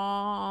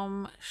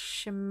from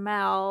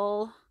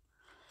Chamel.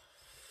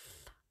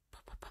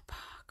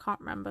 Can't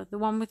remember. The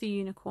one with the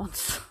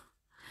unicorns.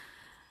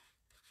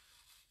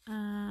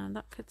 And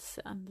that could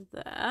sit under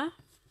there.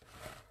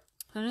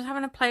 So I'm just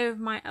having a play with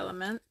my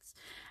elements.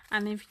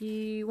 And if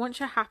you,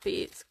 once you're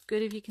happy, it's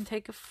good if you can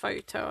take a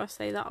photo. I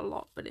say that a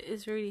lot, but it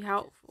is really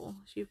helpful.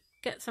 So you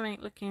get something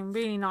looking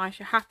really nice,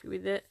 you're happy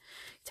with it,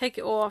 take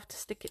it all off to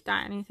stick it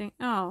down, and you think,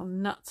 oh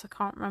nuts, I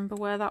can't remember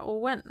where that all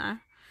went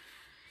now.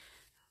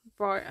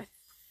 Right, I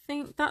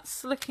think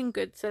that's looking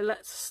good. So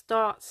let's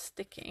start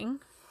sticking.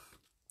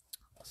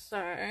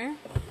 So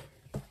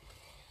what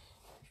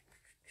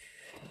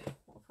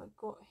have I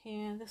got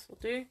here? This will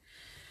do.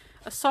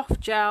 A soft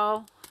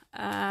gel,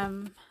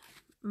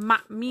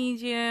 matte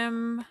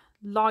medium,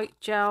 light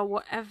gel,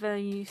 whatever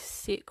you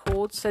see it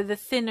called. So the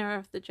thinner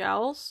of the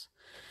gels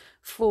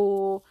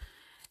for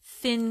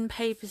thin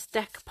papers,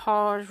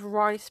 decoupage,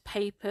 rice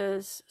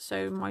papers.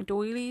 So my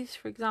doilies,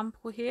 for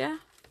example, here,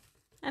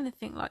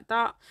 anything like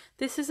that.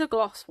 This is a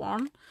gloss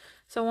one,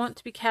 so I want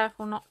to be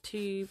careful not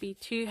to be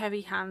too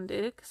heavy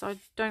handed, because I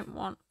don't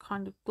want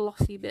kind of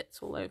glossy bits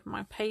all over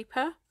my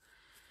paper.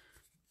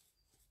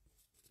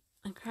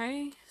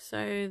 Okay,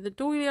 so the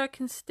doily I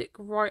can stick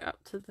right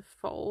up to the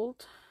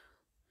fold.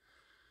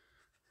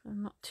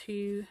 I'm not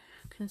too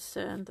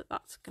concerned that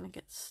that's going to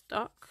get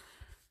stuck.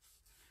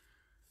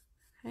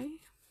 Okay.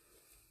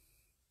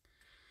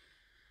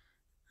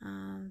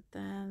 And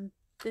then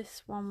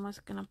this one was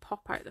going to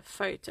pop out the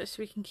photo, so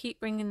we can keep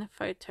bringing the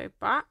photo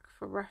back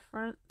for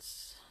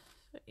reference.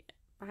 So yeah,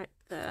 back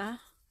there.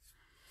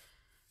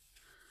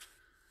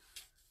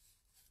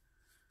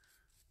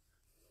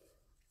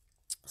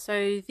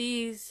 So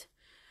these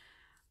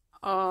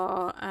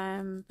are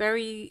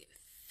very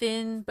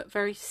thin but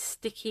very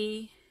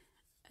sticky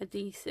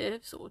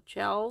adhesives or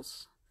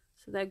gels,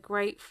 so they're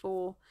great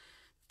for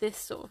this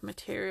sort of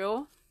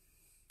material.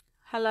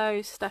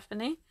 Hello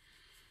Stephanie.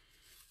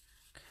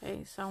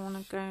 Okay, so I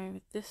want to go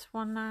with this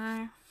one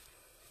now.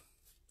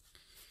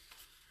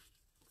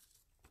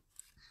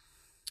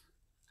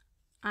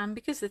 And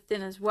because they're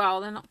thin as well,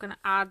 they're not going to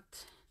add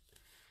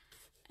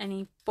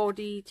any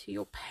body to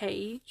your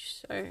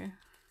page, so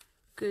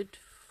good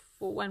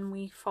for when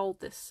we fold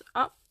this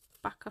up,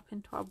 back up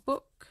into our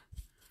book.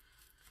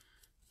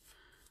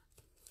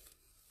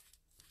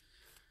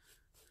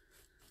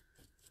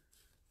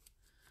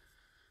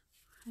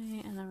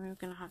 Okay, and then we're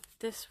going to have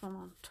this one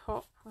on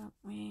top, won't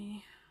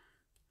we?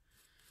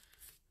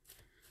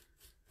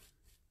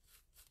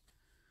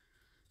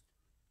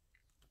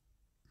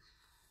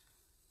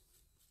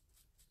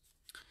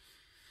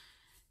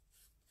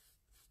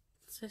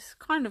 So it's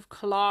kind of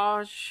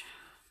collage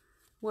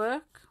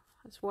work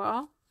as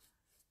well.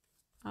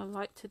 I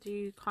like to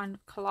do kind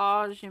of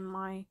collage in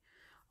my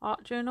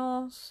art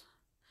journals.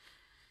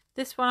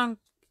 This one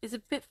is a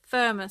bit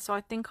firmer, so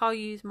I think I'll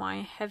use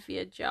my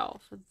heavier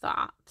gel for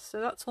that. So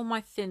that's all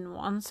my thin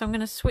ones. So I'm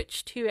going to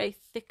switch to a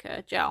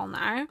thicker gel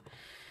now,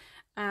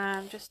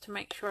 just to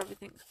make sure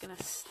everything's going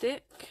to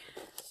stick.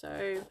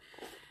 So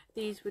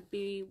these would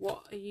be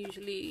what are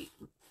usually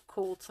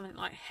called something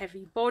like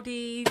heavy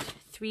bodied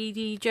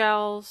 3D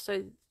gels.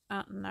 So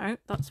no,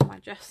 that's my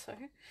gesso.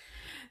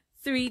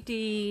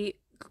 3D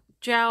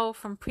gel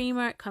from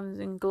Prima. It comes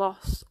in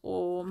gloss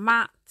or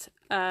matte.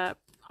 I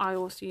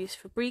also use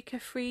Fabrica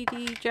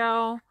 3D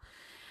gel.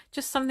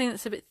 Just something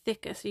that's a bit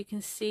thicker so you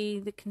can see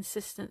the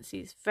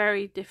consistency is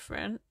very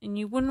different. And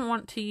you wouldn't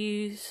want to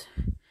use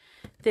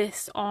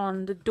this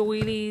on the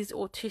doilies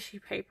or tissue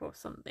paper or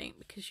something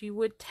because you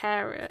would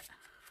tear it.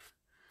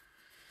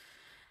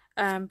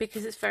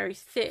 Because it's very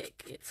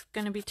thick, it's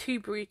going to be too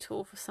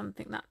brutal for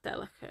something that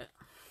delicate.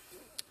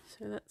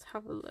 So let's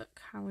have a look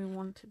how we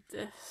wanted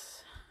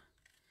this.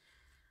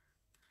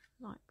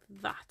 Like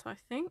that, I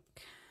think.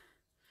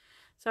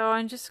 So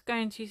I'm just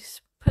going to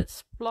put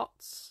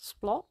splots,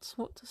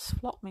 what does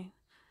splot mean?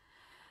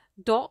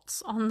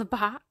 Dots on the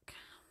back.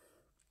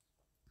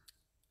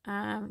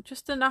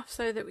 Just enough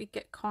so that we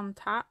get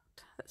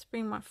contact. Let's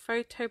bring my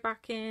photo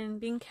back in,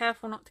 being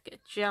careful not to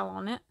get gel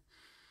on it.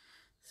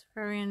 It's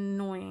very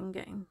annoying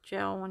getting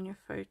gel on your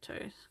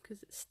photos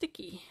because it's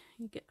sticky.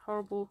 You get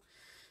horrible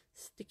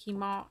sticky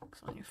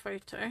marks on your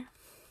photo.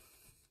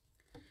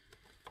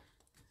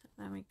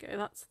 There we go,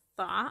 that's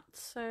that.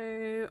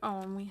 So,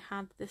 oh, and we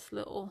had this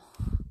little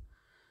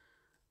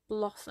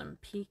blossom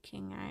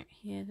peeking out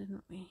here,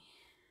 didn't we?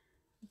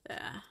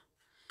 There.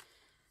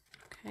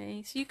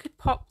 Okay, so you could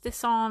pop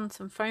this on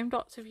some foam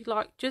dots if you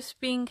like.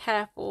 Just being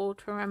careful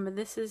to remember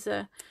this is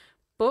a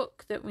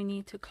book that we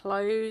need to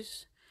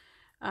close.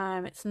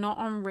 It's not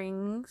on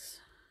rings,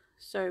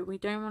 so we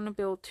don't want to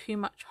build too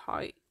much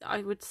height.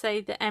 I would say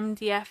the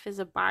MDF is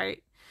about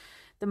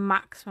the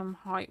maximum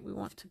height we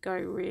want to go,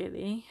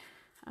 really.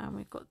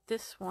 We've got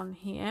this one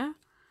here.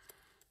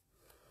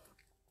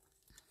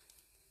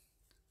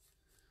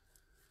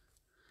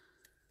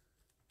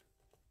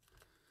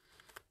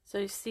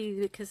 So see,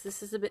 because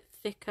this is a bit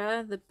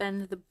thicker, the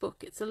bend of the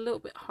book, it's a little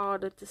bit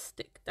harder to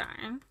stick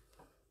down.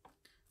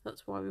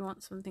 That's why we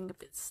want something a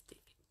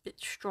bit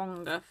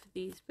stronger for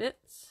these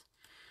bits.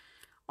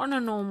 On a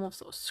normal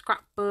sort of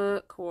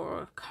scrapbook or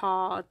a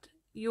card,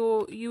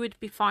 you would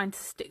be fine to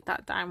stick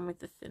that down with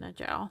the thinner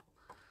gel.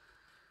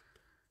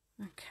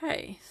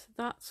 Okay, so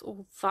that's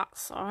all that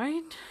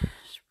side.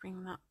 Just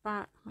bring that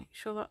back, make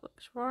sure that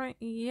looks right.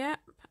 Yep.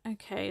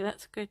 Okay,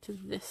 let's go to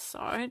this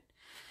side.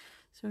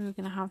 So we're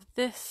going to have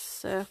this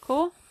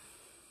circle.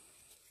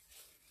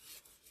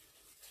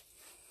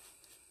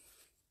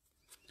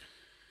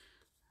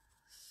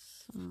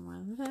 Somewhere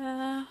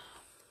there.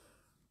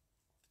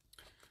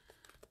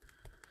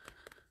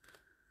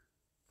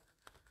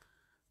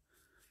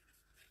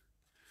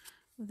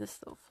 With this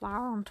little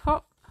flower on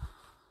top.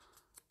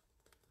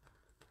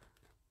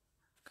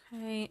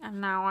 Okay,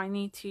 and now I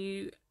need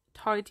to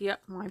tidy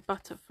up my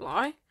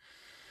butterfly.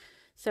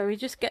 So we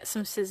just get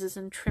some scissors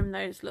and trim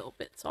those little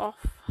bits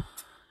off.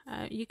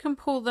 You can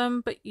pull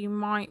them, but you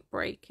might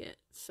break it.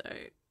 So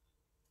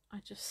I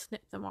just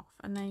snip them off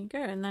and there you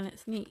go, and then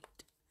it's neat.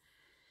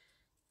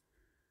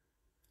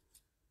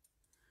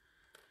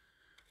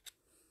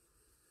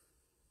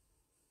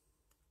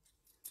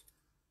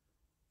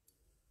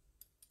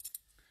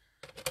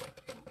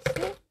 That's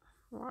it.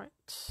 Right,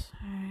 so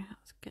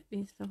let's get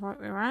these the right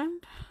way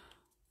around.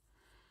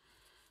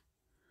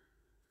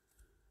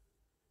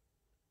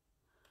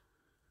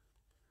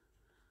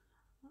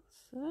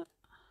 That's it.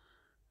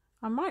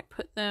 I might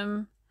put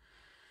them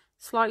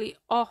slightly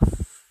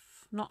off,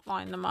 not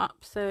line them up,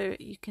 so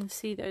you can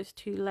see those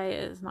two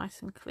layers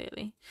nice and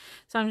clearly.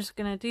 So I'm just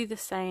going to do the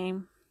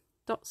same,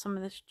 dot some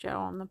of this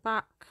gel on the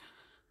back.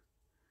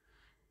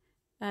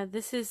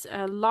 This is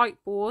a light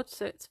board,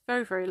 so it's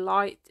very, very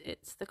light.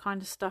 It's the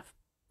kind of stuff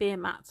beer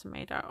mats are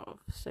made out of,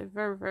 so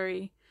very,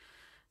 very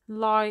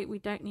light. We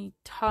don't need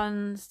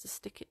tons to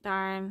stick it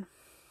down,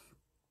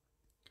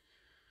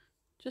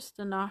 just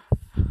enough.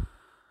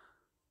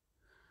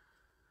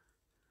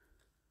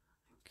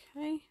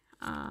 Okay,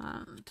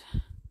 and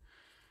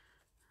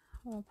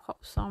we'll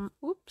pop some,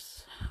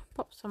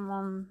 pop some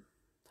on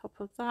top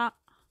of that.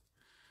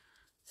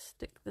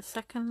 Stick the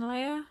second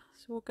layer.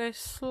 So we'll go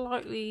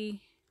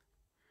slightly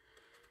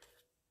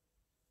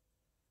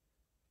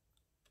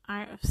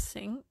out of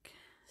sync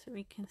so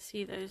we can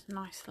see those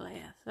nice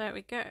layers. There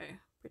we go.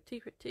 Pretty,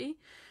 pretty.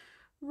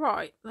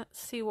 Right, let's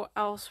see what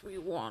else we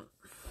want.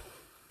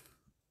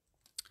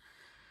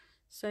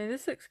 So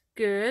this looks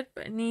good,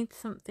 but it needs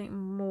something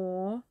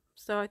more.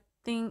 So I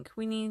think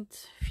we need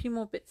a few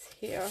more bits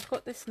here. I've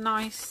got this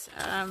nice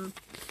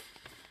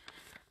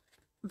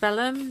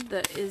vellum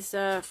that is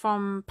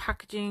from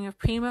packaging of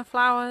Prima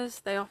flowers.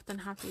 They often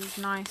have these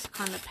nice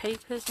kind of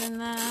papers in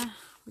there.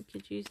 We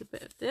could use a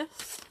bit of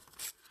this.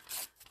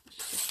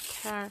 Let's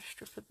just tear a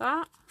strip of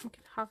that. We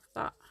could have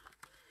that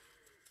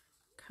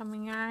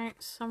coming out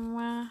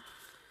somewhere.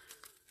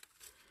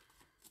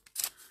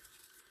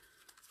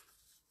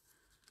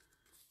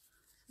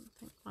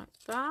 Something like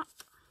that.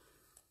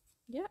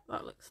 Yeah,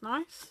 that looks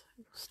nice.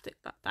 We'll stick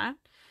that down.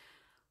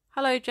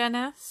 Hello,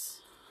 Janice.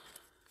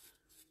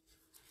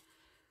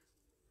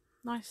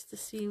 Nice to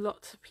see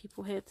lots of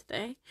people here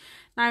today.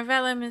 Now,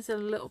 vellum is a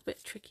little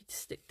bit tricky to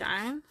stick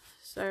down,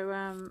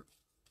 so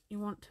you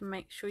want to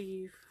make sure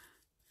you've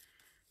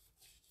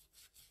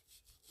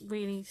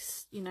really,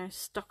 you know,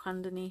 stuck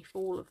underneath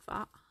all of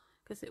that,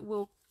 because it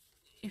will,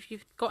 if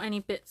you've got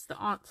any bits that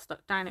aren't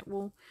stuck down, it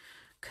will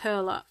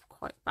curl up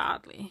quite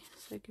badly.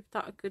 So give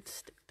that a good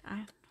stick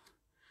down.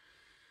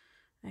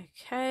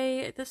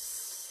 Okay, there's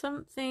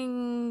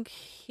something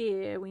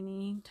here we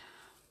need.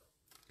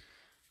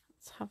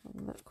 Let's have a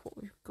look what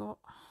we've got.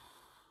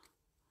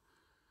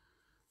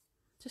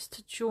 Just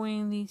to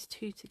join these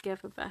two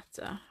together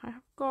better. I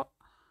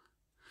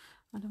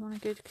don't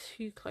want to go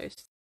too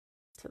close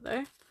to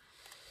though.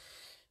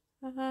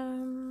 Let's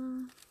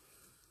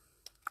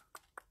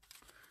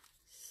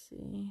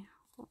see.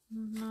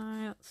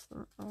 No, that's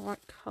not the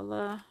right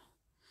colour.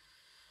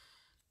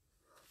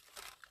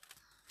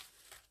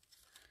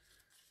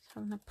 Just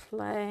having a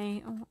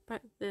play. Oh, what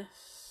about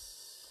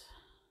this?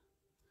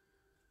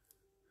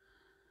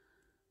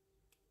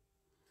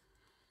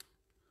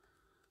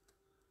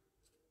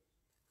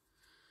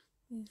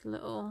 These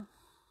little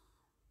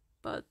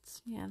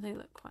buds, yeah, they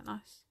look quite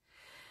nice.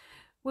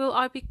 Will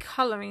I be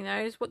colouring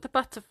those? What, the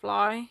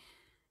butterfly?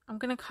 I'm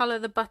going to colour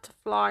the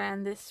butterfly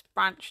and this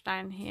branch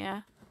down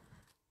here.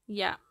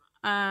 Yeah.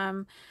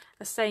 I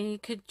say you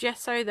could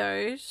gesso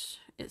those.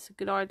 It's a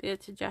good idea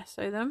to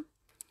gesso them.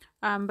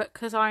 But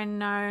because I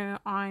know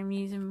I'm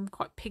using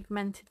quite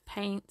pigmented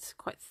paints,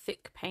 quite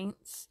thick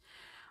paints,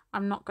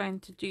 I'm not going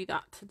to do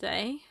that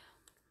today.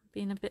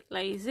 Being a bit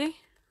lazy.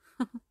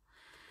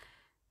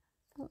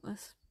 Oh,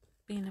 this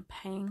being a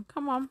pain.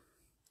 Come on.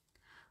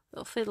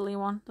 Little fiddly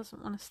one.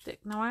 Doesn't want to stick.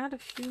 Now I had a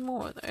few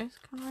more of those.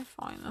 Can I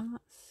find them?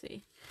 Let's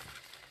see.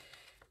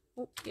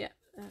 Oh, yeah.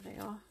 There they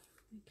are.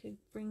 We could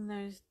bring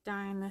those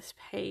down this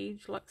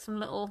page. Like some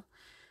little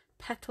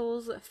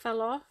petals that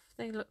fell off.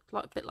 They looked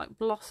like a bit like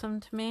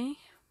blossom to me.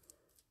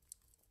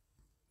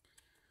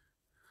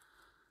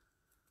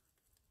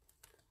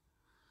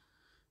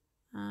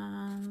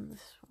 And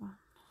this one.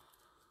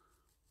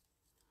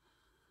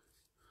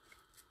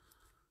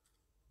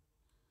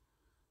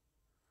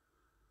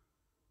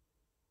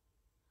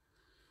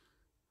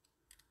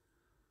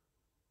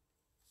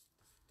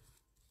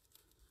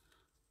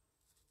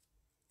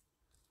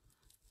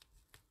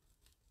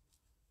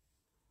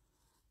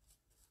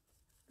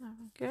 There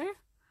we go.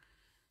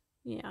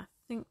 Yeah, I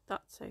think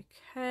that's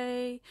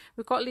okay.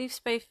 We've got to leave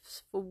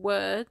space for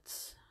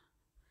words.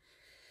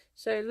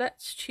 So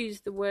let's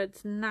choose the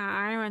words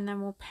now and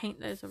then we'll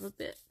paint those other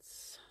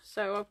bits.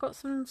 So I've got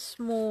some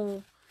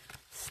small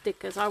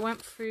stickers. I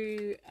went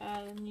through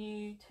a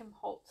new Tim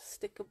Holtz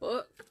sticker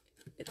book.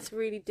 It's a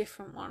really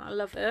different one. I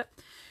love it.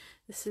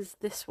 This is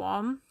this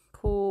one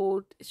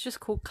called, it's just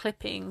called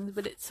Clippings,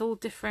 but it's all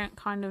different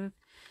kind of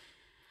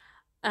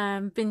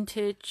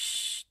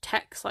vintage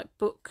text, like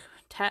book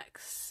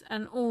text,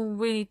 and all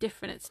really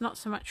different. It's not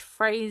so much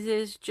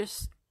phrases,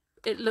 just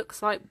it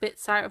looks like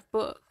bits out of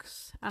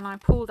books, and I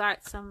pulled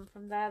out some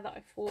from there that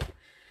I thought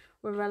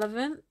were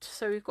relevant.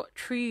 So we've got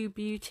True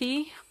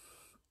Beauty,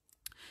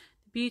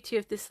 the beauty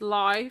of this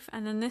life,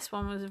 and then this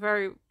one was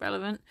very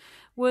relevant,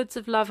 Words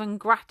of Love and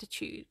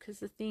Gratitude, because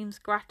the theme's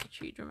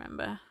gratitude,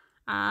 remember,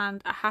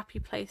 and A Happy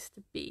Place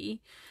to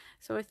Be.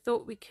 So I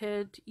thought we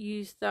could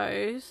use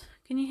those.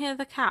 Can you hear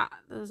the cat?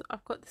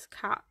 I've got this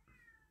cat.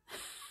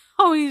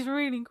 Oh, he's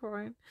really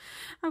crying.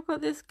 I've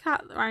got this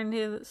cat around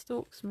here that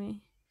stalks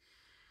me.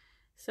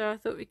 So I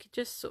thought we could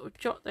just sort of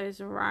jot those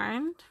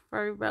around.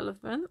 Very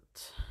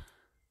relevant.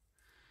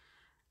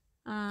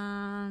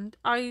 And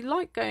I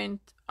like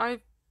going...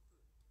 I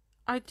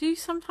do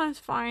sometimes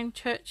find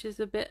churches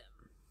a bit...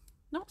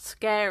 Not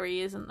scary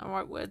isn't the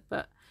right word,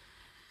 but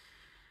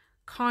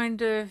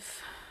kind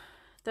of...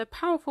 They're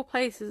powerful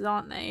places,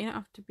 aren't they? You don't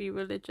have to be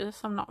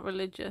religious. I'm not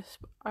religious,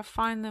 but I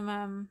find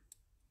them,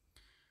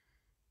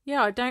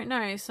 yeah, I don't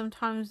know,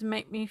 sometimes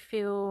make me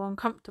feel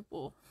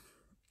uncomfortable.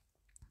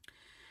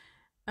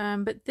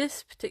 But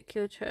this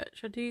particular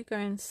church, I do go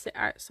and sit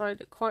outside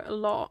it quite a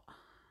lot.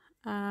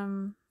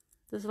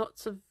 There's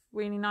lots of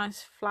really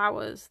nice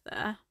flowers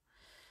there.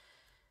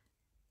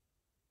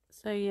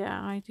 So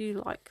yeah, I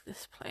do like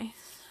this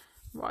place.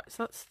 Right,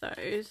 so that's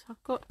those.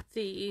 I've got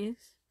these.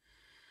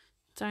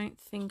 Don't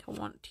think I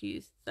want to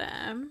use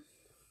them.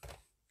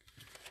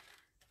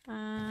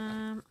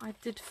 I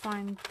did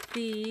find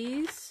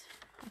these.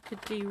 I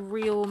could do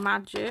Real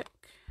Magic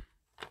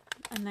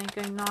and they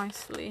go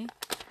nicely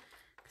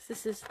because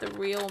this is the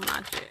Real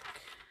Magic.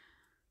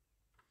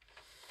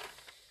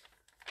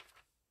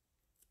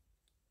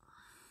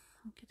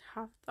 I could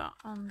have that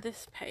on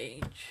this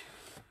page.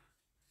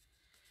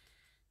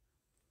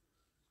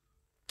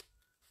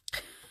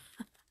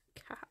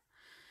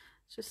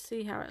 Just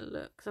see how it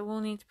looks. I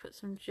will need to put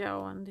some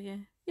gel under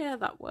here. Yeah,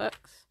 that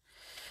works.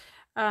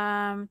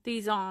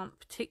 These aren't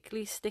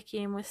particularly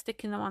sticky and we're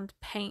sticking them onto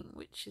paint,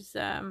 which is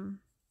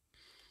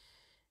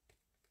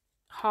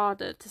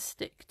harder to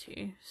stick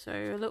to. So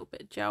a little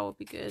bit of gel would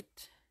be good.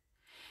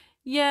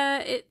 Yeah,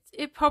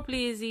 it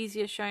probably is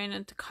easier showing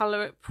and to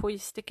colour it before you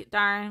stick it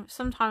down.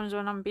 Sometimes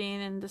when I'm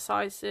being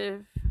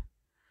indecisive,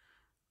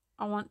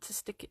 I want to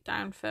stick it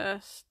down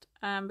first.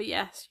 But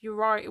yes, you're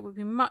right. It would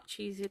be much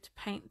easier to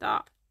paint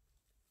that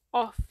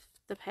off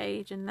the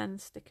page and then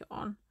stick it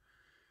on.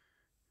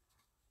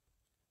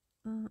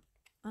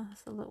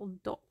 There's a little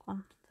dot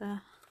on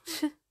there.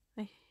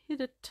 I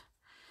hid it.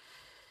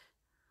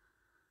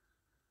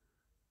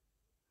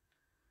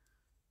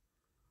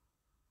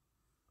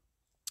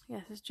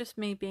 Yes, it's just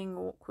me being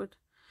awkward.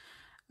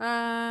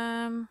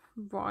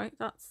 Right,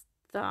 that's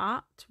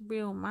that.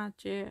 Real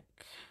magic.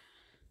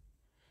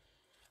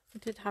 I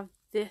did have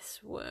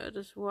this word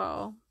as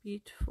well.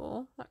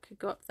 Beautiful. That could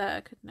go up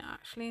there, couldn't it,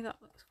 actually? That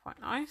looks quite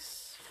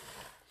nice.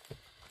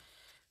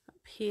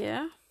 Up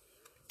here.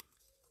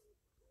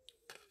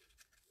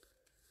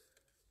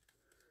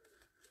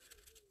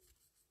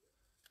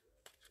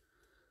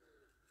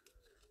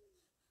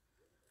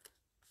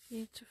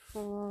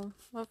 Beautiful.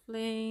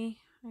 Lovely.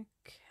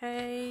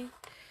 Okay.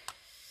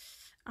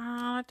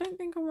 I don't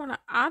think I want to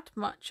add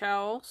much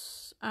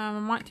else. I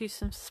might do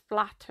some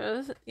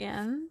splatters at the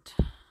end.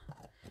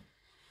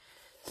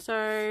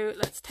 So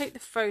let's take the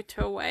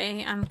photo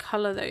away and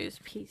colour those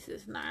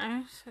pieces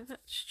now. So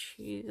let's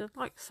choose. I'd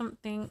like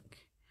something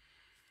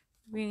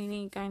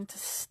really going to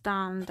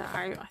stand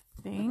out, I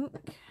think.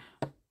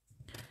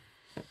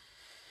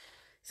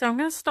 So I'm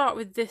going to start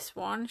with this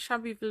one,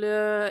 Shabby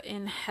Velour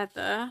in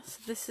Heather. So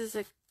this is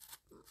a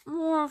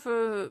more of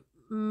a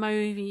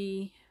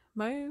mauvey,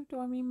 mauve, do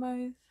I mean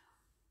mauve?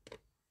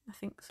 I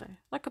think so.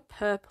 Like a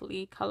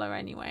purpley colour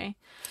anyway.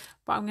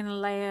 But I'm going to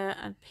layer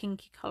a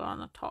pinky colour on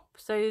the top.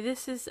 So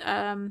this is,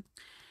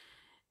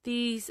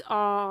 these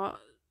are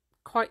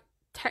quite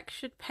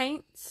textured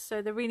paints.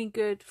 So they're really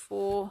good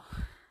for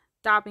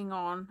dabbing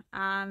on.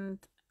 And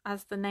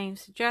as the name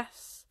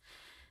suggests,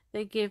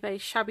 they give a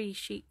shabby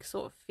chic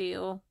sort of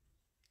feel.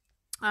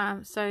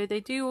 So they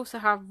do also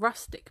have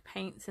rustic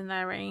paints in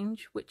their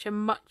range, which are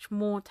much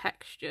more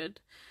textured.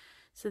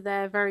 So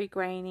they're very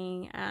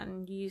grainy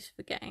and used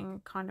for getting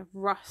kind of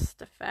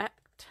rust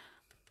effect.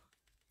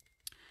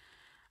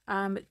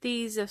 But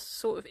these are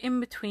sort of in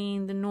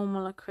between the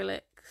normal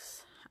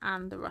acrylics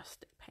and the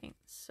rustic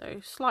paints,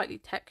 so slightly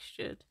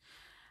textured.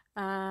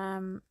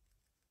 I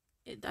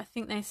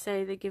think they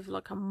say they give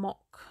like a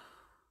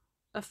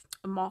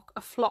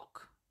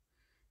flock,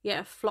 yeah,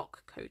 a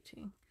flock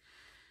coating.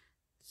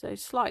 So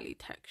slightly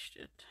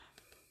textured.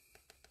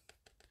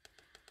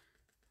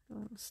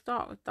 We'll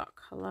start with that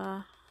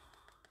colour.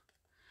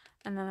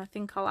 And then I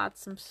think I'll add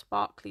some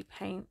sparkly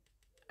paint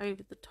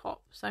over the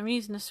top. So I'm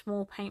using a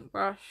small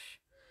paintbrush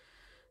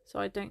so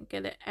I don't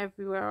get it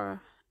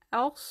everywhere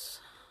else.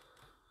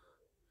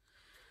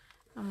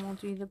 And we'll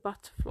do the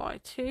butterfly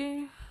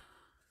too.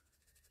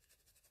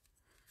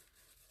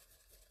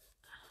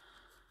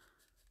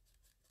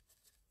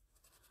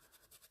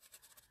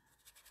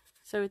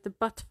 So with the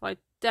butterfly,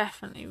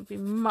 definitely would be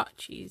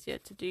much easier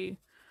to do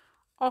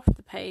off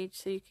the page,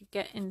 so you could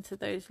get into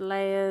those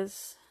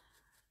layers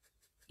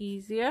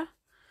easier.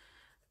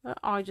 But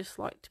I just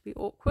like to be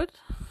awkward.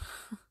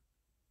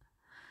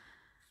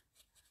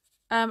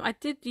 I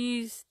did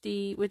use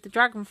with the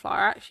dragonfly,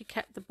 I actually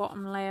kept the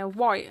bottom layer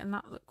white, and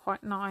that looked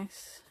quite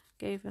nice.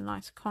 Gave a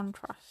nice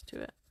contrast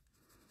to it.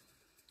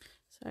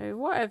 So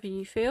whatever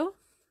you feel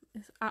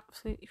is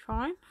absolutely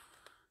fine.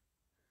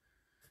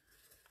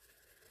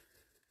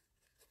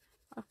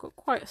 I've got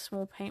quite a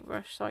small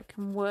paintbrush, so I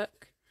can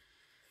work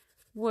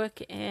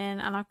it in,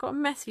 and I've got a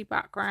messy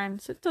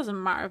background, so it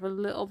doesn't matter if a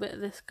little bit of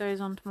this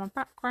goes onto my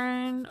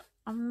background.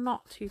 I'm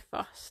not too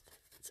fussed.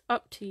 It's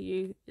up to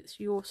you. It's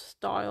your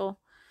style.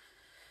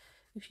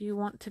 If you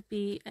want to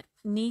be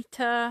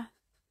neater,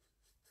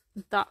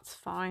 that's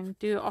fine.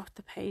 Do it off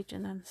the page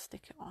and then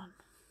stick it on.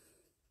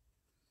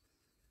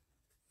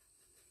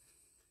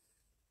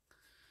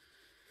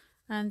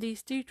 And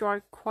these do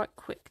dry quite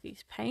quick,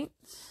 these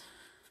paints.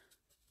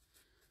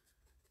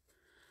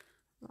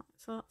 Right,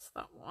 so that's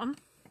that one.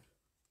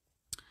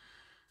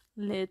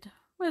 Lid.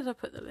 Where did I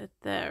put the lid?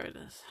 There it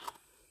is.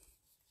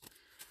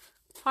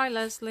 Hi,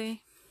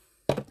 Leslie.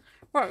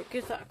 Right,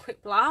 give that a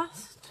quick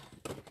blast.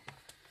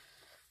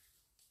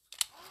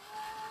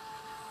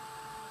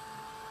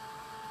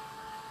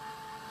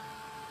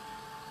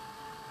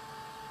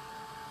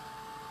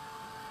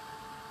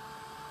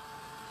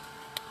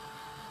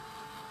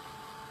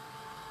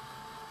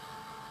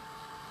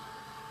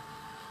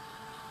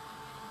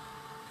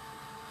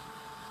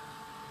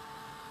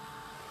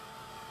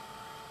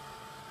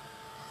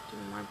 Do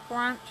my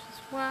branch as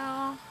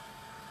well.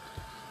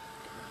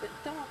 Getting a bit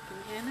dark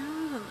in here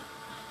now, isn't it?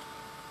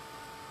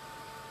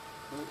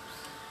 Oops.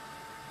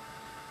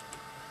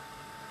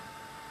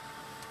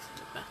 That's a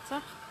bit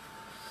better.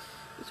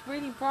 It was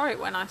really bright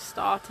when I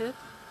started,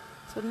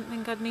 so I didn't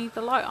think I'd need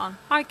the light on.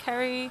 Hi,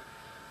 Kerry.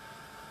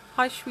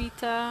 Hi,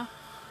 Shweta.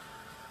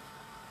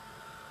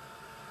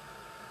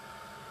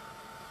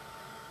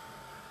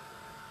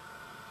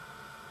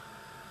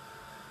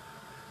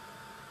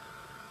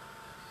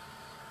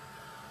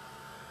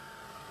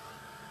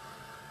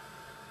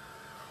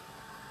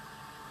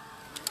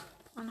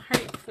 And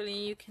hopefully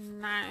you can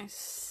now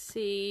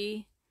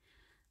see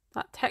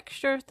that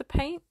texture of the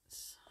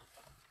paints.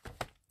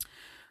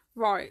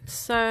 Right,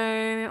 so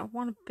I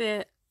want a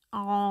bit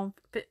of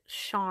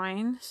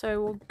shine,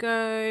 so we'll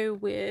go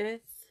with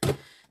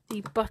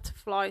the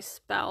butterfly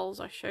spells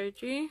I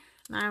showed you.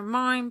 Now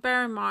mine,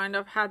 bear in mind,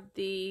 I've had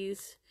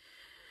these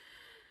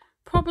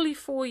probably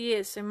 4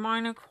 years, so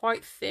mine are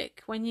quite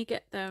thick. When you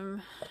get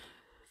them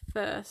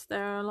first,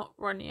 they're a lot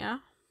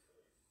runnier.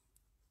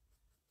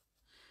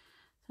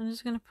 So I'm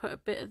just going to put a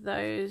bit of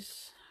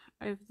those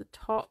over the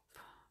top.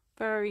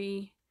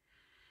 Very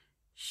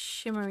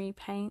shimmery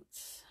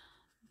paints,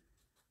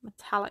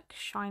 metallic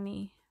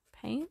shiny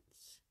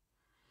paints.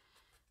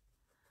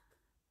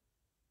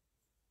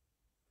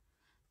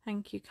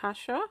 Thank you,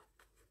 Kasha.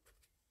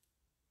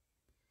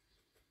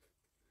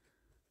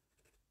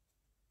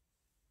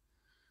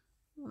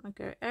 I want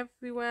to go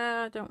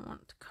everywhere. I don't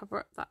want to cover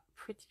up that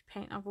pretty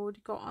paint I've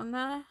already got on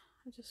there.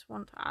 I just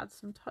want to add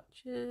some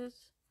touches.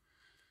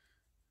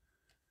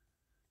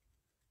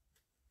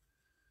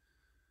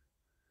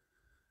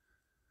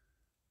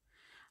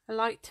 I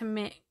like to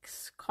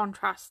mix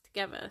contrasts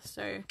together,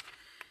 so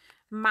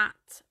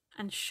matte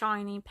and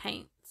shiny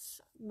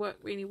paints work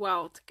really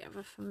well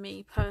together for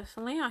me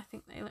personally. I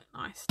think they look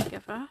nice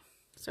together.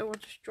 So we'll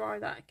just dry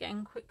that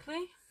again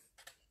quickly.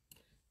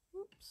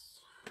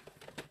 Oops.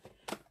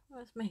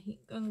 Where's my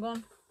heat gun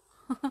gone?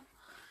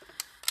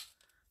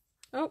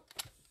 Oh,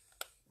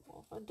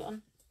 what have I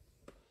done?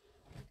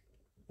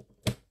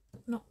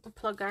 Knocked the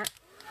plug out.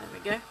 There we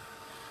go.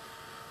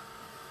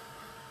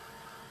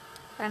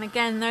 And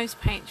again, those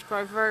paints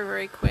dry very,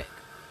 very quick.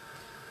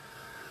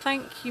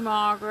 Thank you,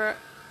 Margaret.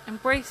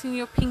 Embracing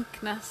your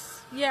pinkness.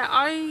 Yeah,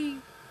 I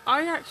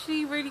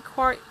actually really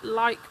quite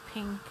like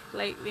pink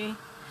lately.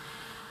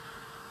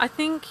 I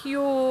think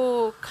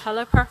your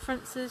colour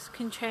preferences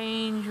can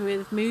change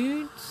with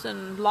moods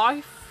and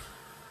life.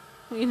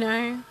 You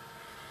know,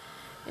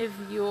 if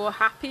you're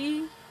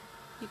happy,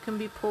 you can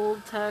be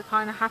pulled to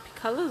kind of happy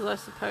colours, I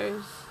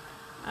suppose.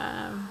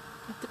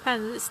 It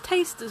depends. It's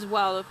taste as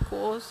well, of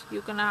course.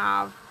 You're gonna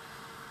have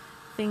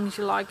things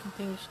you like and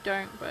things you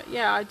don't. But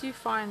yeah, I do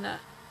find that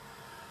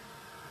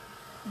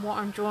what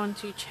I'm drawn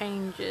to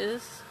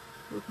changes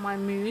with my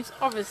moods.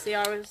 Obviously,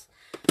 I was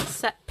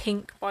set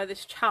pink by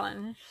this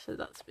challenge, so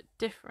that's a bit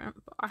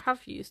different. But I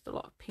have used a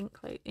lot of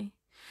pink lately.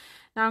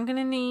 Now I'm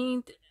gonna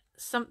need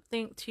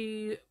something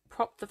to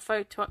prop the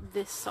photo up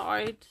this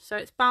side, so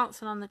it's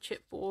bouncing on the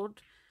chipboard.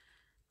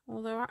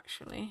 Although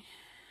actually,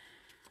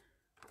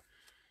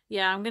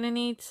 yeah, I'm going to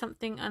need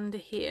something under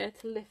here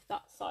to lift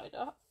that side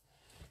up.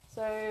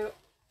 So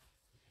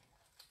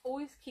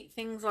always keep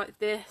things like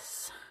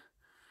this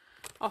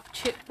off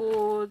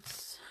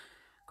chipboards,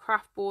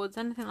 craft boards,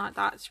 anything like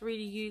that. It's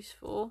really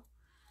useful.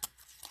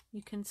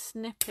 You can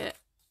snip it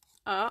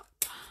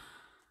up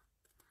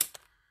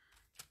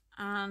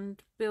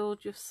and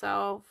build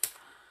yourself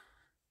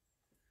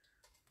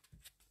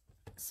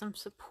some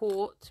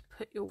support to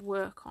put your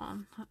work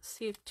on. Let's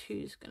see if 2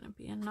 is going to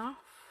be enough.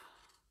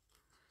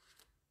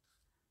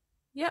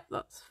 Yep,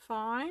 that's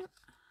fine.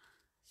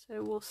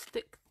 So we'll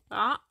stick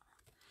that.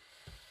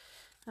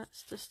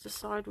 Let's just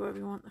decide where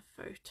we want the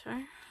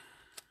photo.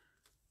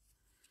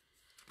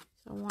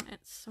 So I want it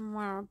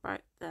somewhere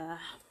about there.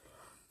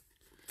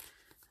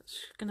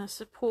 That's going to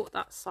support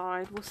that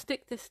side. We'll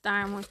stick this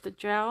down with the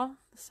gel,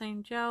 the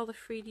same gel, the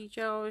 3D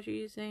gel I was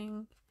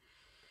using.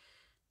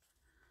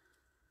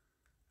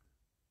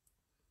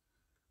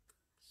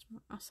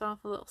 Make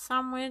myself a little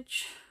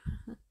sandwich.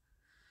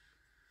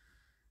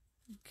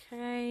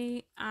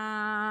 Okay,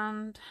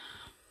 and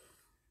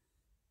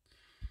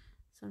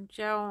some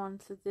gel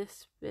onto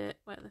this bit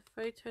where the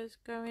photo's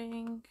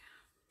going,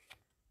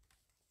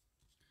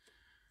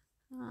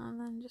 and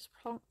then just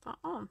plonk that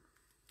on.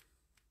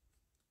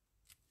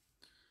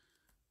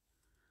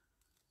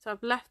 So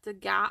I've left a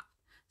gap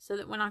so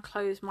that when I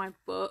close my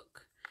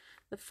book,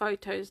 the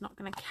photo is not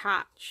going to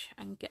catch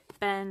and get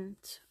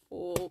bent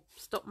or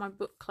stop my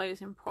book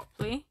closing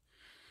properly,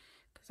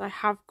 because I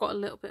have got a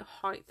little bit of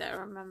height there,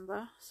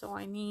 remember, so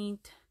I need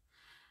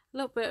a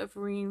little bit of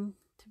room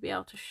to be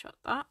able to shut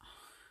that.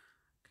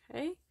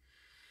 Okay,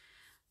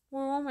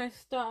 we're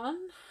almost done.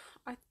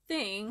 I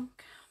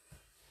think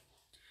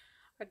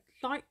I'd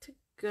like to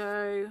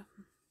go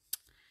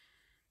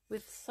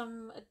with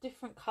a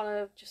different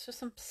colour, just for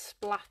some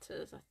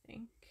splatters, I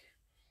think.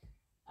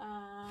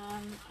 I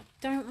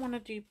don't want to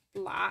do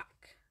black.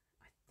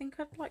 I think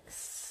I'd like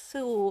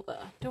silver.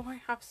 Do I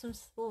have some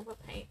silver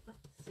paint?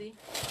 Let's see.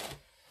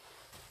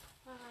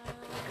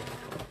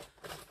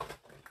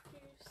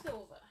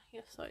 Silver.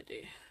 Yes, I do.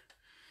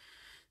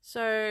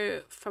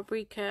 So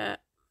Fabrica.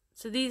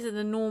 So these are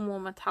the normal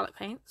metallic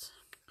paints.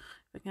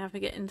 We can have to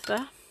get into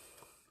there.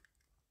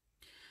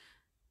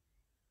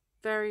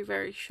 Very,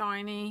 very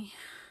shiny.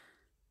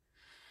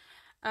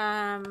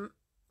 When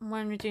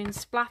we're doing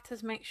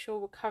splatters, make sure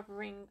we're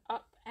covering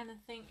up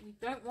anything we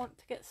don't want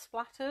to get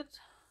splattered.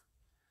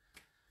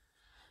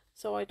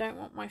 So I don't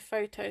want my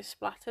photo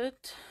splattered.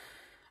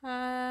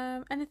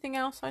 Anything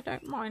else I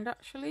don't mind,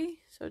 actually.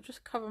 So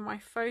just cover my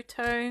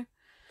photo.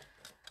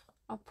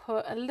 I'll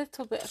put a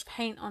little bit of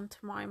paint onto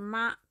my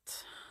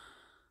mat.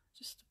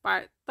 Just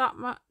about that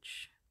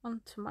much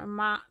onto my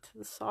mat to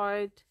the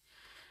side.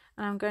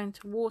 And I'm going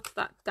to water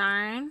that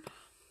down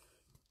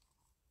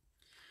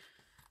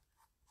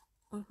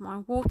with my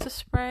water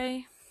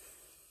spray.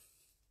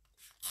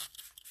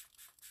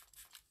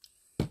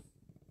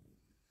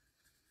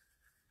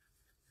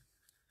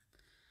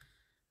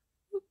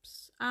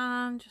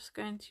 and just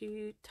going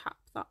to tap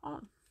that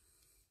on.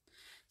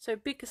 So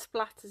bigger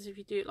splatters if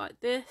you do it like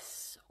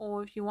this,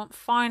 or if you want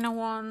finer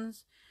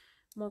ones,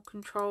 more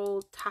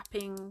controlled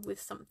tapping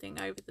with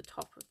something over the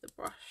top of the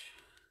brush.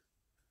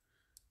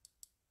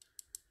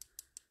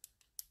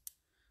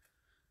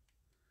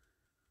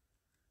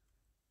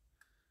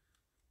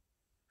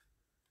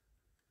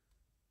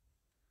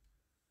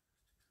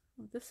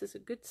 Well, this is a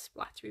good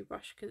splattery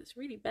brush because it's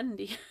really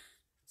bendy.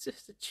 It's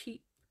just a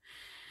cheap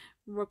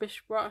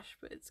rubbish brush,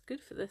 but it's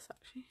good for this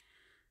actually.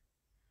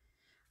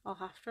 I'll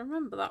have to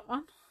remember that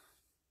one.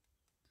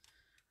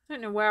 I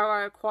don't know where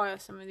I acquire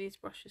some of these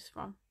brushes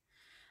from.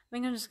 I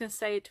think I'm just going to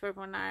say it to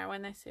everyone now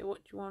when they say,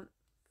 what do you want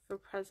for a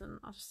present?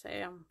 I'll just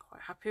say I'm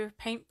quite happy with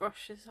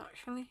paintbrushes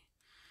actually.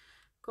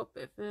 Got a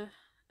bit of a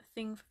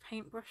thing for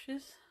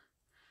paintbrushes.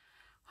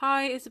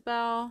 Hi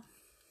Isabel.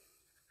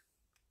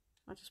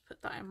 I just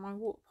put that in my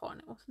water pot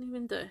and it wasn't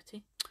even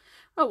dirty.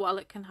 Oh well,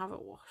 it can have a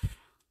wash.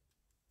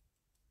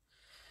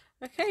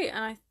 Okay,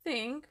 and I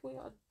think we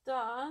are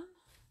done.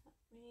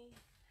 Let me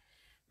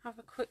have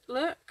a quick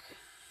look.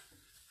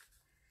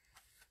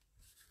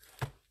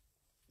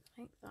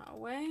 Take that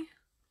away.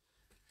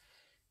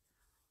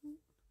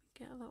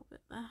 Get a little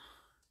bit there.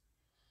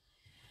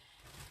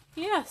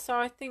 Yeah, so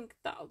I think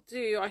that'll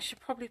do. I should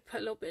probably put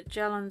a little bit of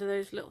gel under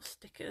those little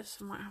stickers.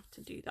 I might have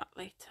to do that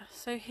later.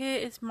 So here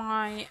is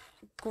my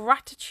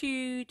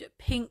gratitude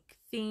pink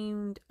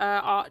themed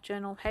art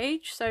journal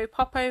page. So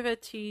pop over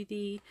to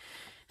the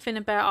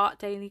Finnabair Art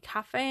Daily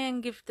Cafe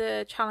and give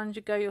the challenge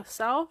a go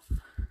yourself.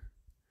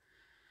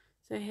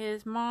 So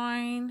here's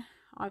mine.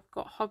 I've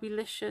got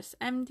Hobbylicious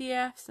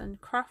MDFs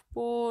and craft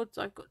boards.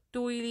 I've got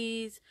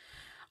doilies.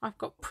 I've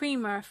got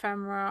Prima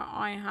ephemera.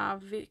 I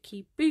have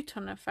Vicky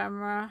Bouton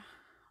ephemera.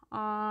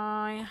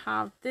 I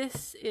have,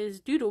 this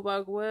is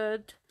Doodlebug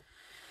wood.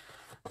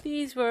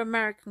 These were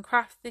American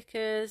craft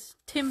stickers,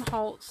 Tim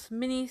Holtz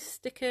mini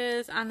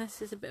stickers, and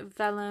this is a bit of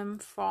vellum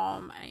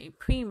from a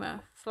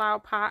Prima flower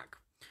pack.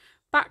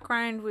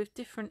 Background with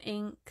different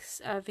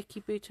inks, Vicky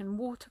Bouton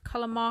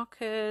watercolour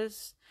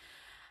markers,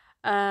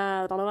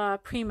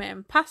 Prima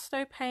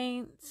Impasto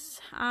paints,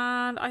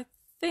 and I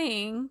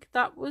think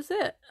that was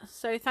it.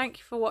 So thank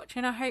you for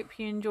watching. I hope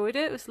you enjoyed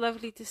it. It was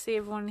lovely to see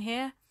everyone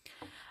here.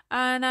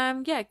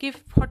 And yeah,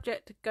 give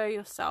project a go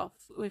yourself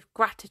with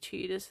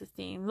gratitude as the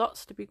theme.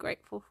 Lots to be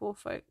grateful for,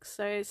 folks.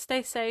 So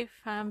stay safe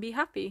and be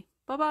happy.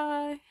 Bye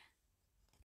bye.